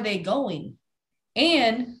 where are they going?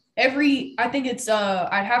 And I think it's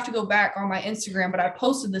I'd have to go back on my Instagram, but I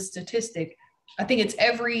posted the statistic. I think it's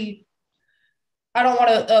I don't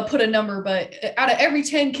want to put a number, but out of every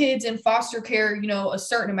 10 kids in foster care, you know, a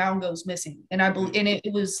certain amount goes missing. And I believe, and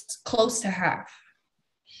it was close to half.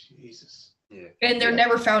 Jesus. Yeah. And they're Yeah.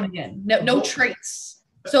 never found again. No What- trace.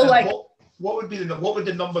 So And like, what would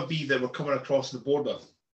the number be that were coming across the border?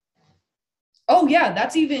 oh yeah,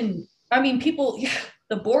 that's even, I mean, people, yeah,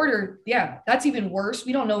 the border, yeah, that's even worse.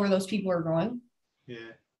 We don't know where those people are going. Yeah.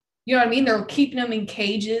 You know what I mean? They're keeping them in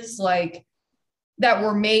cages like that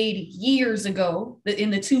were made years ago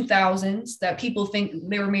in the 2000s that people think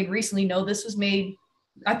they were made recently. No, this was made,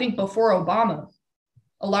 I think, before Obama.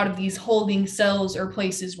 A lot of these holding cells or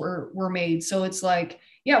places were made. So it's like,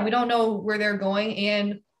 yeah, we don't know where they're going.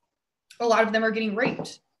 And a lot of them are getting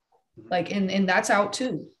raped. Like, and that's out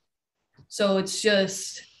too. So it's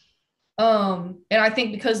just, and I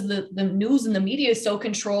think because the news and the media is so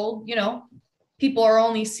controlled, you know, people are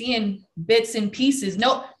only seeing bits and pieces.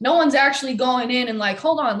 No one's actually going in and like,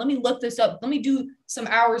 hold on, let me look this up. Let me do some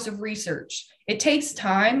hours of research. It takes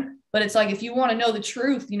time, but it's like, if you want to know the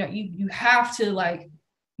truth, you know, you have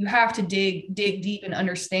to dig deep and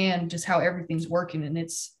understand just how everything's working. And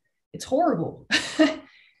it's horrible.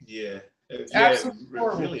 Yeah. Absolutely it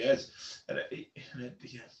horrible. really is. And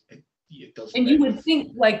it does. And you would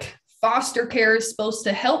think like foster care is supposed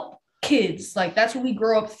to help kids. Like that's what we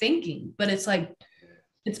grow up thinking, but it's like,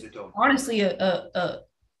 it's They don't. honestly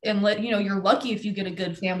and let, you know, you're lucky if you get a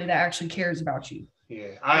good family that actually cares about you.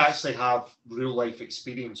 Yeah, I actually have real life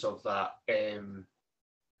experience of that.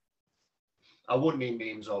 I won't name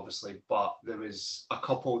names, obviously, but there was a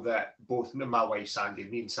couple that both my wife Sandy,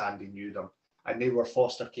 me and Sandy knew them, and they were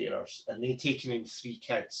foster carers, and they'd taken in 3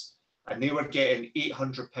 kids, and they were getting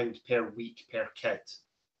 £800 per week per kid.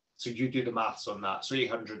 So you do the maths on that. So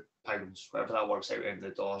 £800, whatever that works out in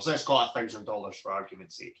the dollars. Let's call it $1,000 for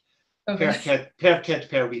argument's sake. Okay. Per kid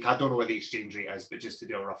per week. I don't know what the exchange rate is, but just to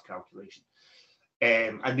do a rough calculation.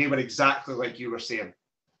 And they were exactly like you were saying.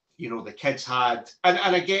 You know, the kids had, and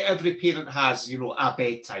I get every parent has, you know, a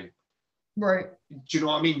bedtime. Right. Do you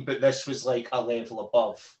know what I mean? But this was like a level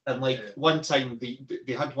above. And like one time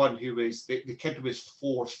they had one who was, the kid was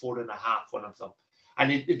 4.5, one of them.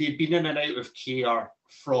 And they'd been in and out of care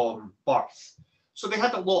from birth. So they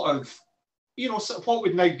had a lot of, you know, what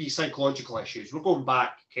would now be psychological issues. We're going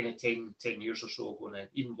back kind of 10 years or so ago now,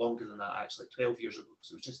 even longer than that actually, 12 years ago,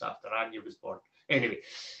 because it was just after Anya was born. Anyway,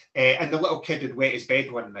 and the little kid had wet his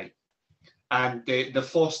bed one night. And the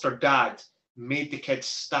foster dad made the kid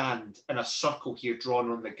stand in a circle here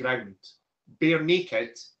drawn on the ground, bare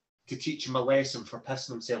naked, to teach him a lesson for pissing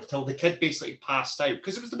himself, till the kid basically passed out,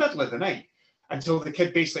 because it was the middle of the night, until the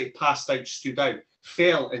kid basically passed out, stood out,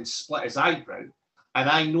 fell and split his eyebrow. And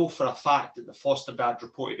I know for a fact that the foster dad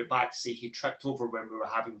reported it back to say he tripped over when we were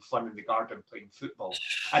having fun in the garden playing football.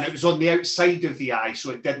 And it was on the outside of the eye,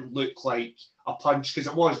 so it didn't look like a punch, because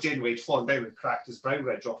it was genuinely fallen down and cracked his brow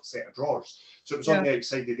ridge off a set of drawers. So it was on the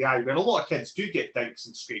outside of the eye, where a lot of kids do get dinks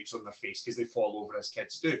and scrapes on their face because they fall over, as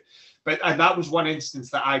kids do. And that was one instance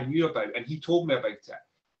that I knew about, and he told me about it.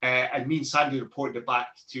 And me and Sandy reported it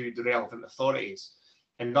back to the relevant authorities,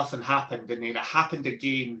 and nothing happened. And then it happened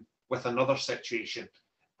again with another situation,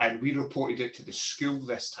 and we reported it to the school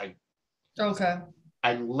this time. Okay.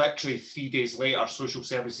 And literally 3 days later, social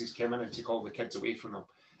services came in and took all the kids away from them.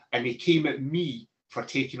 And they came at me for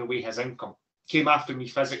taking away his income. Came after me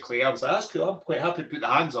physically. I was like, that's cool. I'm quite happy to put the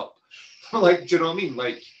hands up. Like, do you know what I mean?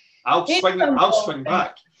 Like, I'll swing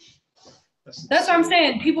back. That's what I'm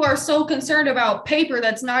saying. People are so concerned about paper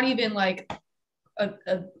that's not even like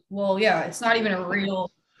it's not even a real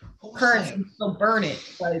currency. They'll burn it.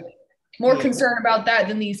 Like, more concerned about that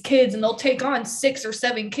than these kids, and they'll take on 6 or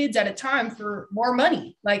 7 kids at a time for more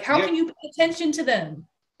money. Like, how can you pay attention to them?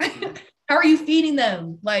 How are you feeding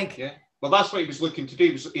them? Like, well, that's what he was looking to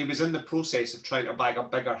do. He was in the process of trying to buy a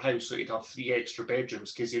bigger house so he'd have 3 extra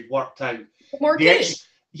bedrooms, because he'd worked out more kids.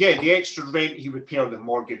 The extra rent he would pay on the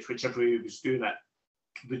mortgage, whichever way he was doing it,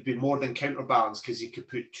 would be more than counterbalanced, because he could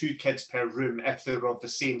put 2 kids per room. If they were of the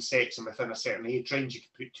same sex and within a certain age range, you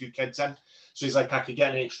could put 2 kids in. So he's like, I could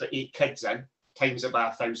get an extra 8 kids in, times it by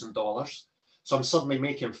 $1,000. So I'm suddenly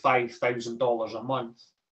making $5,000 a month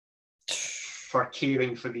for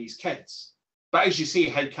caring for these kids. But as you say,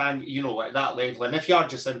 how can, at that level, and if you are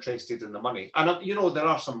just interested in the money, and there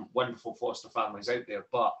are some wonderful foster families out there,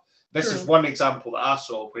 but this is one example that I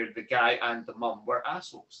saw where the guy and the mum were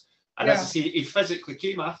assholes. And as I say, he physically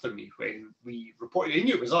came after me when we reported. He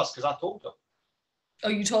knew it was us because I told him. Oh,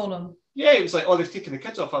 you told him? Yeah, he was like, oh, they've taken the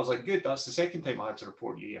kids off. I was like, good, that's the second time I had to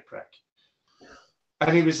report you, you prick.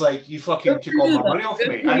 And he was like, you fucking took all my money off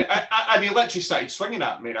me. And he literally started swinging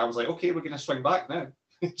at me. And I was like, okay, we're going to swing back now.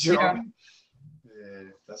 Do you know what I mean? Yeah,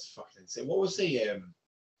 that's fucking insane. What was the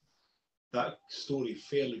that story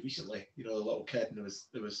fairly recently? The little kid, and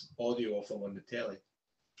there was audio of them on the telly.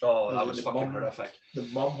 Oh, that was fucking horrific. The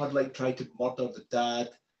mum had tried to murder the dad,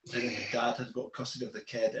 and then the dad had got custody of the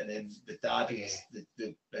kid, and then the dad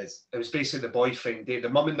it was basically the boyfriend. The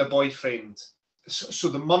mum and the boyfriend. So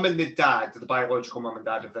the mum and the dad, the biological mum and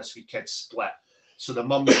dad of this wee kid split. So the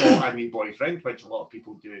mum got a new boyfriend, which a lot of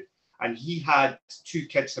people do, and he had 2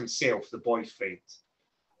 kids himself, the boyfriend,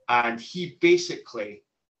 and he basically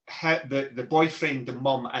had the boyfriend, the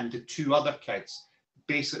mum, and the 2 other kids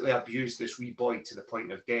basically abused this wee boy to the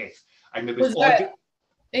point of death. And there was that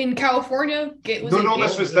in California? This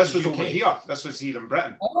was over here. This was here in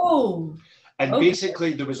Britain. Oh. And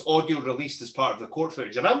basically there was audio released as part of the court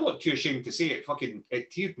footage. And I'm not too ashamed to say it.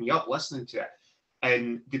 It teared me up listening to it.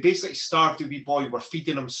 And they basically starved the wee boy, were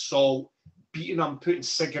feeding him salt, beating him, putting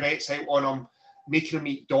cigarettes out on him, making him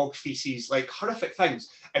eat dog feces, like horrific things.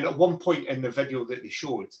 And at one point in the video that they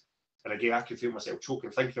showed, and again, I can feel myself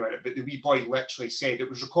choking thinking about it, but the wee boy literally said it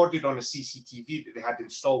was recorded on a CCTV that they had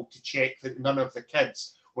installed to check that none of the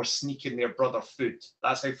kids were sneaking their brother food.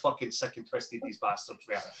 That's how fucking sick and twisted these bastards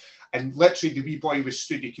were. And literally, the wee boy was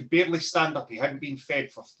stood. He could barely stand up. He hadn't been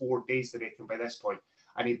fed for 4 days, they reckon, by this point.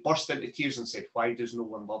 And he burst into tears and said, "Why does no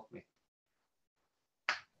one love me?"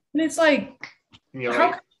 And it's like,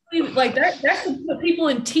 how can you, that's to put people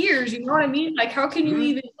in tears, you know what I mean? Like, how can you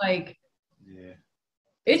even, yeah,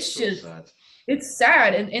 it's so just, sad. It's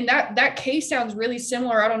sad. And that case sounds really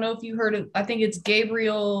similar. I don't know if you heard of, I think it's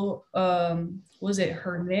Gabriel, was it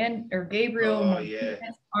Hernan or Gabriel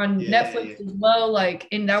on Netflix as well?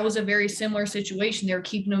 And that was a very similar situation. They were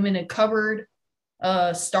keeping him in a cupboard,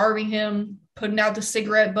 starving him, putting out the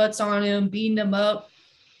cigarette butts on him, beating him up.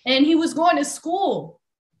 And he was going to school.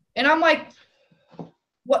 And I'm like,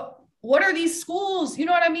 what are these schools? You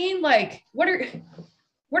know what I mean? Like, what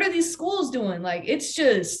are these schools doing? Like, it's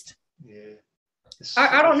just,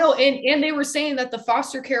 I don't know. And they were saying that the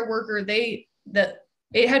foster care worker, that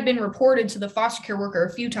it had been reported to the foster care worker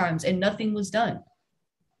a few times and nothing was done.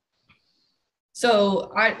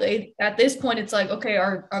 So at this point, it's like, okay,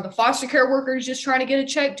 are the foster care workers just trying to get a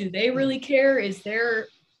check? Do they really care? Is there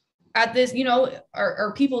at this,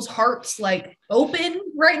 are people's hearts open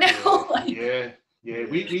right now?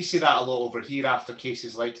 We see that a lot over here after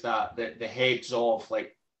cases like that, the heads of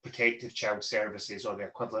protective child services or the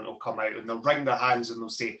equivalent will come out and they'll wring their hands and they'll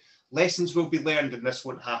say, lessons will be learned and this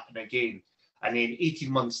won't happen again. And then 18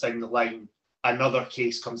 months down the line, another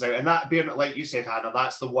case comes out. And that, being like you said, Hannah,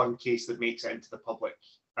 that's the one case that makes it into the public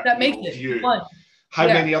view. Fun. How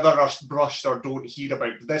many other are brushed or don't hear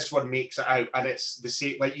about? This one makes it out. And it's the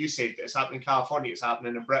same, like you said, it's happening in California, it's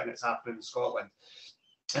happening in Britain, it's happening in Scotland.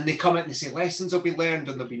 And they come out and they say, lessons will be learned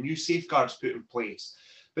and there'll be new safeguards put in place.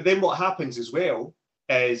 But then what happens as well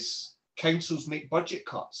is councils make budget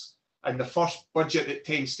cuts. And the first budget that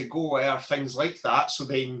tends to go are things like that. So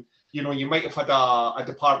then, you might have had a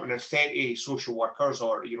department of 30 social workers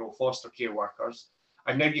or, foster care workers.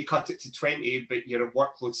 And now you cut it to 20, but your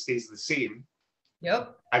workload stays the same.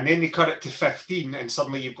 Yep. And then they cut it to 15 and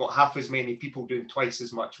suddenly you've got half as many people doing twice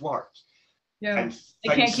as much work. Yeah. And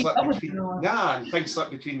they can't keep up with and things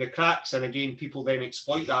slip between the cracks. And again, people then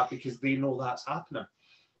exploit that because they know that's happening.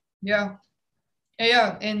 Yeah.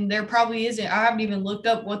 Yeah, and there probably isn't. I haven't even looked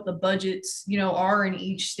up what the budgets, are in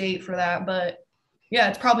each state for that. But yeah,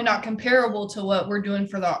 it's probably not comparable to what we're doing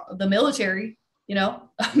for the military, a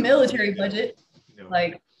military budget.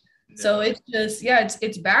 So it's just,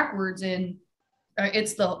 it's backwards. And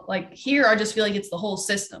it's here, I just feel like it's the whole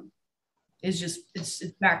system. It's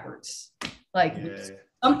backwards.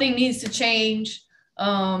 Something needs to change.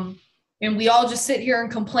 And we all just sit here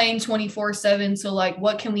and complain 24/7. So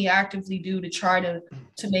what can we actively do to try to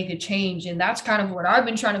make a change? And that's kind of what I've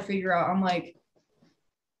been trying to figure out. I'm like,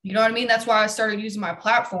 you know what I mean? That's why I started using my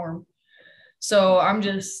platform. So I'm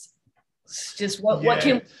just what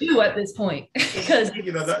can we do at this point? Because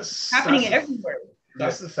that's happening everywhere.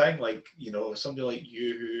 That's the thing. Somebody like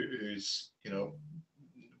you who's,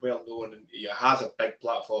 well known and has a big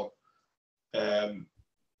platform. I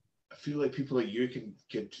feel like people like you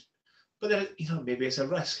could. But then, maybe it's a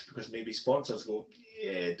risk because maybe sponsors go,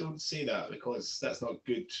 yeah, don't say that because that's not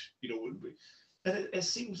good. You know, and it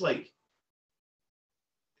seems like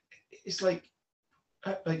it's like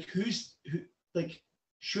who like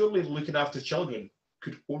surely looking after children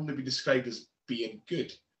could only be described as being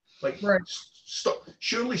good. Like Right.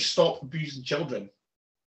 stop abusing children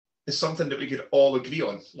is something that we could all agree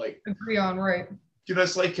on. Like Agree on, right? you know,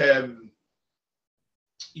 it's like you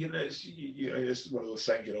know, it's one of those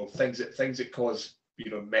things, you know, things that cause, you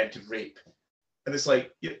know, men to rape, and it's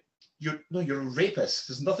like you're a rapist.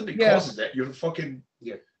 There's nothing that causes it. You're fucking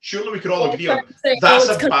Surely we could all agree on that's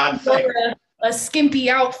a bad thing. A skimpy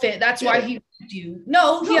outfit. That's why he raped you.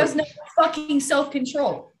 No, he has no fucking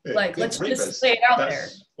self-control. Yeah, like, let's just lay it out there.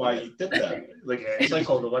 Why he did that? Like, it's like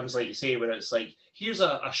all the ones like you say, where it's like, here's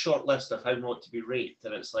a short list of how not to be raped,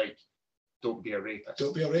 and it's like, don't be a rapist.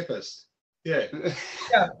 Don't be a rapist. Yeah.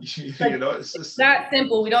 you know, it's that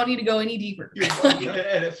simple. We don't need to go any deeper.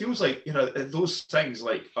 And it feels like, you know, those things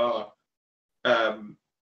like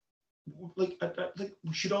like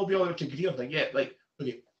we should all be able to agree on things. Yeah, like,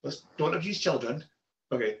 okay, let's don't abuse children.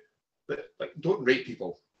 Okay, but like don't rape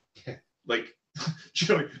people. Like, you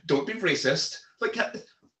know, don't be racist. Like,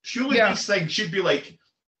 surely these things should be like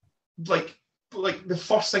the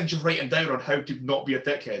first things you're writing down on how to not be a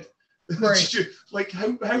dickhead. Right. Like,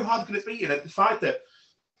 how hard can it be? And the fact that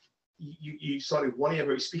you sort of worry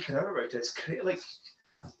about speaking out about it, it's great. Like,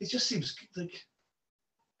 it just seems like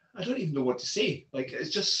I don't even know what to say. Like, it's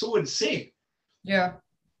just so insane. Yeah.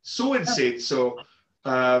 So insane. So,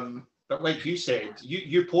 but like you said,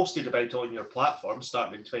 you posted about it on your platform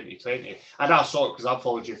starting in 2020, and I saw it because I've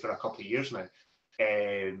followed you for a couple of years now.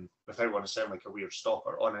 Without wanting to sound like a weird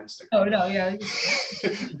stalker on Instagram. Oh no, yeah.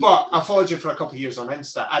 But I followed you for a couple of years on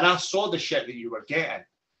Insta, and I saw the shit that you were getting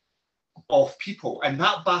off people, and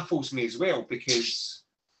that baffles me as well, because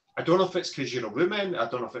I don't know if it's because you're a woman, I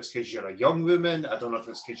don't know if it's because you're a young woman, I don't know if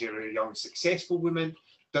it's because you're a young successful woman.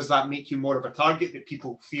 Does that make you more of a target that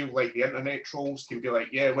people feel like the internet trolls can be like,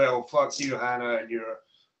 yeah, well, fuck you, Hannah, and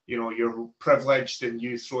you're privileged and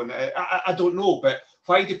you throwing it? I don't know, but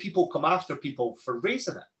why do people come after people for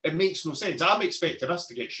raising it? It makes no sense. I'm expecting us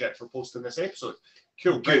to get shit for posting this episode.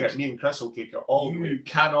 Cool, good. Me and Chris will take it all the way. You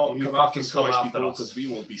cannot come after Scottish people because we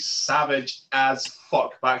will be savage as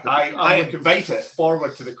fuck. I invite it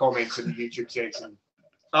forward to the comments in the YouTube section.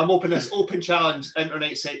 I'm open this open challenge,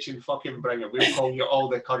 internet section, fucking bring it. We'll call you all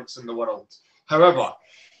the cunts in the world. However,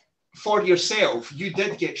 for yourself, you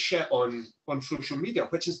did get shit on social media,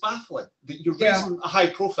 which is baffling. That you're raising a high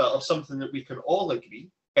profile of something that we can all agree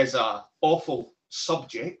is a awful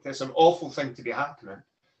subject. It's an awful thing to be happening.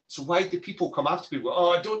 So why do people come after people?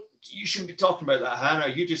 Oh, you shouldn't be talking about that,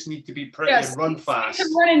 Hannah. You just need to be pretty and run fast.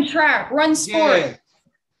 Run and track, run sport.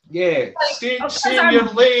 Yeah. Stay in your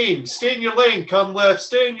lane. Stay in your lane, come left.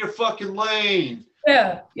 Stay in your fucking lane.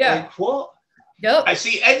 Yeah. Like what? Yep. I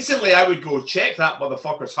see. Instantly, I would go check that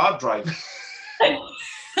motherfucker's hard drive.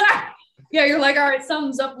 Yeah, you're like, all right,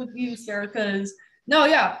 something's up with you, sir. Because no,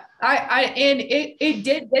 yeah, it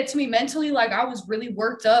did get to me mentally. Like, I was really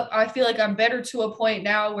worked up. I feel like I'm better to a point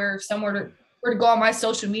now where if someone were to go on my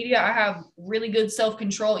social media, I have really good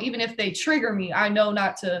self-control. Even if they trigger me, I know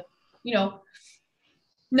not to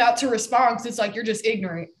respond, because it's like, you're just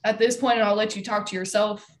ignorant at this point, and I'll let you talk to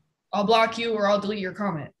yourself. I'll block you or I'll delete your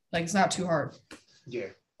comment. Like, it's not too hard. Yeah.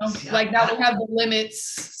 Like, now we have the limits,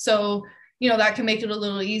 so that can make it a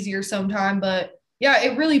little easier sometime. But yeah,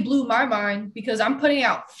 it really blew my mind, because I'm putting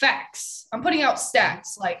out facts. I'm putting out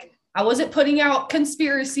stats. Like, I wasn't putting out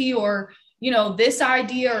conspiracy or this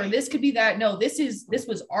idea or this could be that. No, this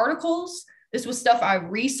was articles. This was stuff I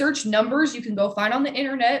researched, numbers you can go find on the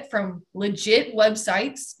internet from legit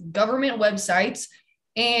websites, government websites,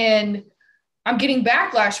 and I'm getting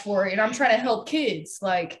backlash for it, and I'm trying to help kids.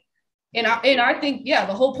 Like, and I think, the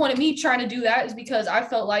whole point of me trying to do that is because I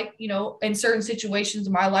felt like, in certain situations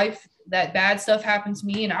in my life that bad stuff happened to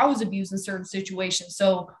me, and I was abused in certain situations.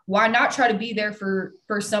 So why not try to be there for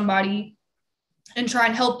somebody and try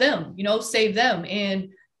and help them, save them? And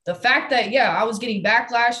the fact that, I was getting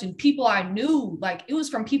backlash, and people I knew, like, it was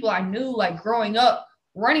from people I knew, like, growing up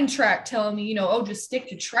running track, telling me, just stick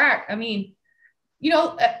to track. I mean,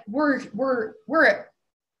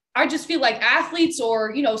 I just feel like athletes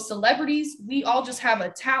or, celebrities, we all just have a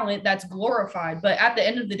talent that's glorified. But at the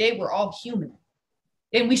end of the day, we're all human,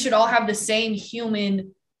 and we should all have the same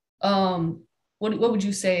human, what would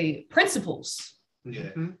you say, principles? Yeah.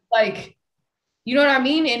 Like, you know what I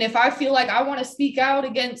mean? And if I feel like I want to speak out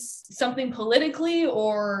against something politically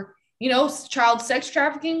or, child sex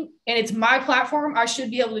trafficking, and it's my platform, I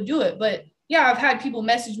should be able to do it. But yeah, I've had people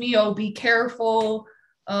message me, oh, be careful.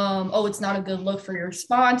 Oh, it's not a good look for your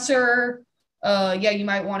sponsor. yeah, you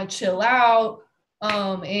might want to chill out.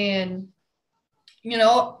 And you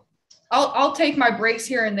know, I'll take my breaks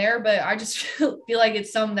here and there, but I just feel like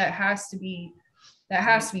it's something that has to be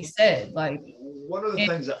said. Like one of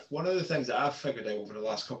the things that I've figured out over the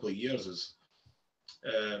last couple of years is,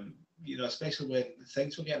 you know, especially when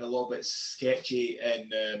things were getting a little bit sketchy in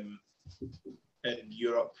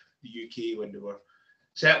Europe, the UK, when they were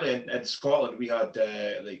certainly in Scotland, we had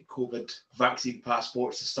like COVID vaccine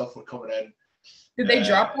passports and stuff were coming in. Did they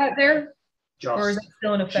drop that there? Or is Just, it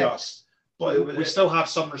still in effect? Just, but we still have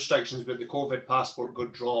some restrictions, but the COVID passport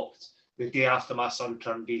got dropped the day after my son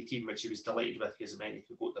turned 18, which he was delighted with because it meant he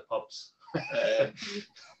could go to the pubs.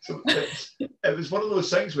 so it was one of those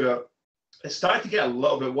things where it started to get a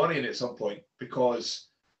little bit worrying at some point, because,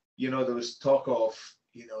 you know, there was talk of,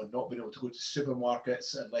 you know, not being able to go to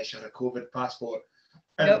supermarkets unless you had a COVID passport.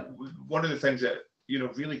 And one of the things that, you know,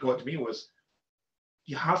 really got to me was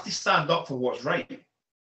you have to stand up for what's right.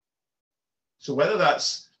 So whether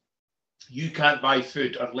that's you can't buy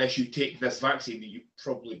food unless you take this vaccine that you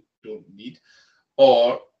probably don't need,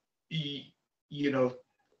 or child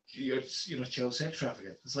sex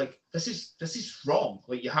trafficking. It's like this is wrong.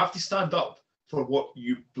 Like, you have to stand up for what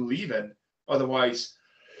you believe in, otherwise,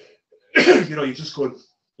 you know, you just go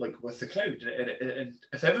like with the crowd. And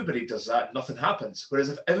if everybody does that, nothing happens. Whereas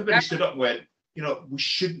if everybody stood up and went, you know, we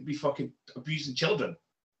shouldn't be fucking abusing children.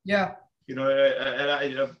 Yeah. You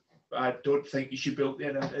know, I don't think you should build.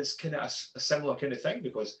 You know, it's kind of a similar kind of thing,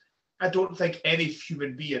 because I don't think any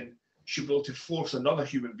human being should be able to force another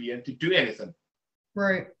human being to do anything.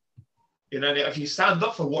 Right. You know, if you stand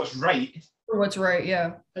up for what's right, For what's right,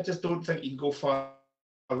 yeah. I just don't think you can go far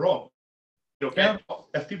wrong. You know, Yeah.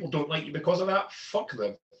 if people don't like you because of that, fuck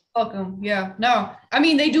them. Fuck them. Yeah. No. I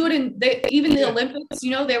mean, they do it even the Olympics,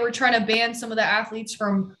 you know, they were trying to ban some of the athletes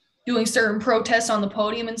from doing certain protests on the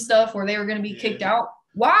podium and stuff where they were going to be kicked out.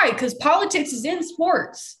 Why? Because politics is in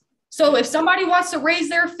sports. So if somebody wants to raise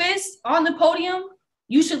their fist on the podium,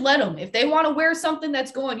 you should let them. If they want to wear something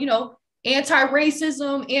that's going, you know,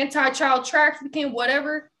 anti-racism, anti-child trafficking,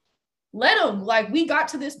 whatever, let them. Like, we got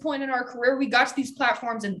to this point in our career, we got to these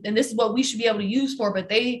platforms, and this is what we should be able to use for, but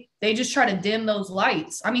they just try to dim those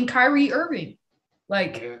lights. I mean, Kyrie Irving,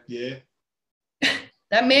 like,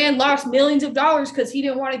 that man lost millions of dollars because he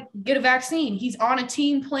didn't want to get a vaccine. He's on a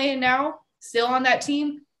team playing now, still on that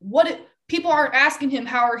team. People aren't asking him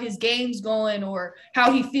how are his games going or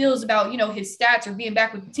how he feels about, you know, his stats or being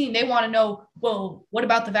back with the team. They want to know, well, what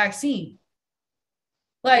about the vaccine?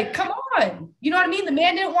 Like, come on. You know what I mean? The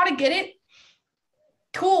man didn't want to get it.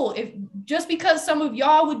 Cool. If just because some of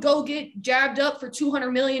y'all would go get jabbed up for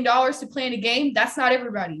 $200 million to play in a game, that's not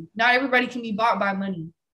everybody. Not everybody can be bought by money.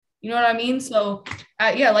 You know what I mean? So,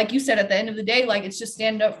 yeah, like you said, at the end of the day, like, it's just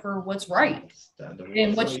stand up for what's right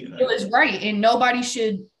and what you feel is right. And nobody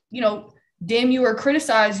should, you know, dim you or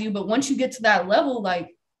criticize you. But once you get to that level,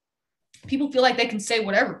 like, people feel like they can say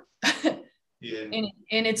whatever. And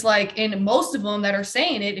it's like, and most of them that are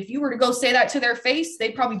saying it, if you were to go say that to their face,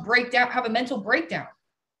 they'd probably break down, have a mental breakdown.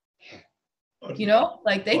 You know,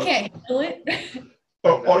 like, they can't handle it.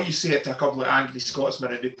 Or you say it to a couple of angry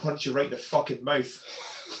Scotsmen and they punch you right in the fucking mouth.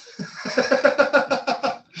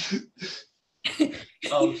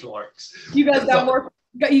 You guys got more.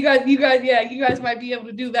 You guys might be able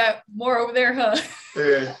to do that more over there, huh?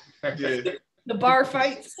 Yeah. The bar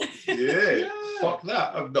fights. Yeah. Fuck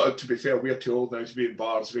that. I'm not. To be fair, we're too old now to be in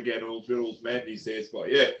bars. We're getting old. We're old men these days.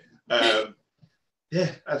 But I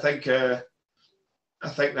think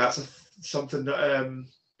that's something that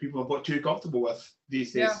people have got too comfortable with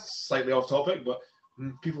these days. Slightly off topic, but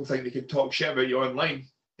people think they can talk shit about you online.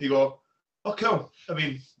 You go, oh, cool. I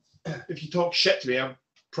mean, if you talk shit to me, I'm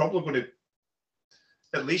probably going to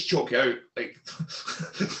at least choke you out. Like,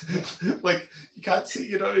 like, you can't see,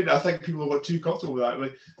 you know what I mean? I think people have got too comfortable with that.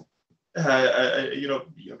 Like, you know,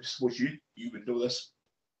 I suppose you would know this,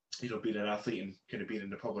 you know, being an athlete and kind of being in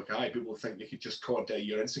the public eye, people think they could just contact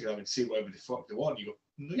your Instagram and say whatever the fuck they want. You go,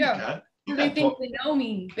 no, you can't. They think they know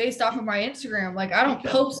me based off of my Instagram. Like, I don't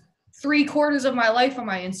post 3/4 of my life on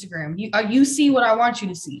my Instagram. You see what I want you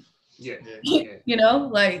to see. Yeah. You know,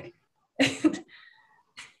 like,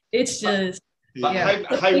 it's just. Sorry,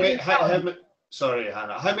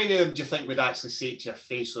 Hannah. How many of them do you think would actually say it to your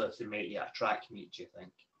face if they make you a track meet? Do you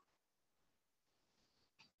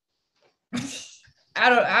think?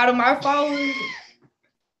 Out of my followers,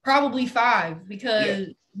 probably 5, because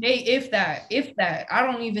if that, I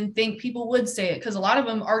don't even think people would say it, because a lot of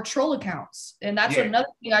them are troll accounts, and that's another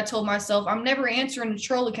thing I told myself. I'm never answering a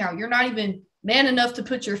troll account. You're not even man enough to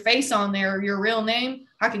put your face on there or your real name.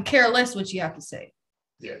 I can care less what you have to say.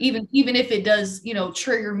 Yeah. Even if it does,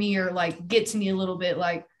 trigger me or like get to me a little bit,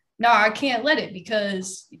 like, no, I can't let it,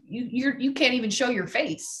 because you can't even show your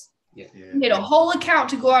face. Yeah. You need a whole account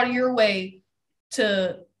to go out of your way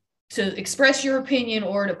to express your opinion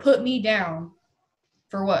or to put me down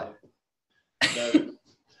for what? Now,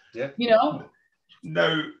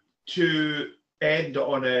 Now, to end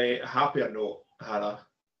on a happier note, Hannah,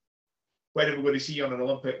 when are we going to see you on an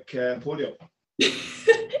Olympic podium?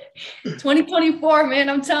 2024, man.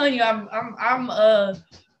 I'm telling you, I'm all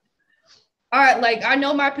right. Like, I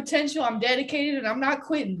know my potential. I'm dedicated, and I'm not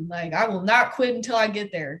quitting. Like, I will not quit until I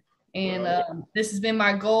get there. And this has been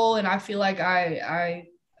my goal, and I feel like I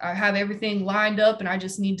have everything lined up, and I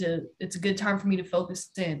just need to. It's a good time for me to focus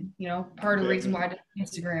in. Part of the reason why I did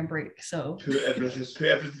Instagram break. So put everything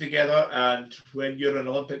together, and when you're an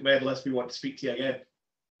Olympic medalist, we want to speak to you again.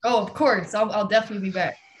 Oh, of course, I'll definitely be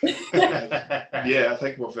back. Yeah, I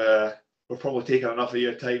think we've probably taken enough of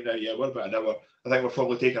your time now. Yeah, we're about an hour. I think we've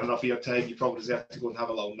probably taken enough of your time. You probably deserve to go and have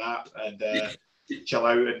a little nap and chill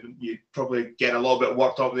out, and you probably get a little bit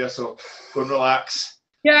worked up there. So go and relax.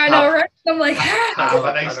 Yeah, I know, right? I'm like,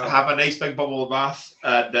 have a nice big bubble bath,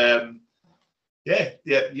 and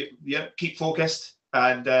keep focused,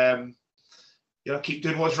 and keep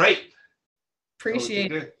doing what's right.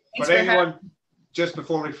 Appreciate it. For anyone, just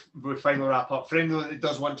before we finally wrap up, for anyone that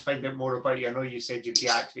does want to find out more about you, I know you said you've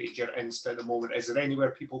deactivated your Insta at the moment. Is there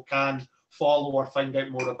anywhere people can follow or find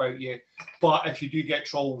out more about you? But if you do get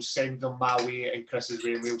trolls, send them my way and Chris's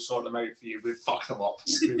way, and we'll sort them out for you. We'll fuck them up.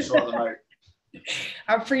 We'll sort them out.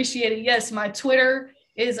 I appreciate it. Yes, my Twitter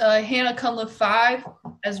is Hannah Cunliffe 5,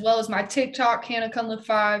 as well as my TikTok, Hannah Cunliffe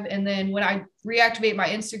 5, and then when I reactivate my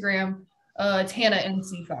Instagram, it's Hannah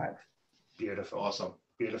NC5. Beautiful, awesome,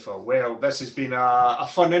 beautiful. Well, this has been a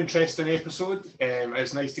fun, interesting episode.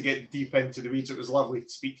 It's nice to get deep into the weeds. It was lovely to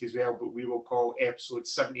speak to you as well, but we will call episode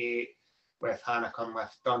 78 with Hannah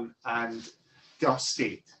Cunliffe done and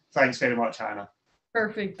dusted. Thanks very much, Hannah.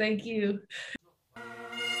 Perfect. Thank you.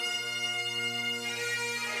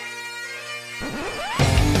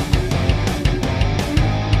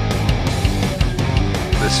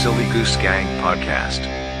 The Silly Goose Gang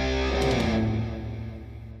Podcast.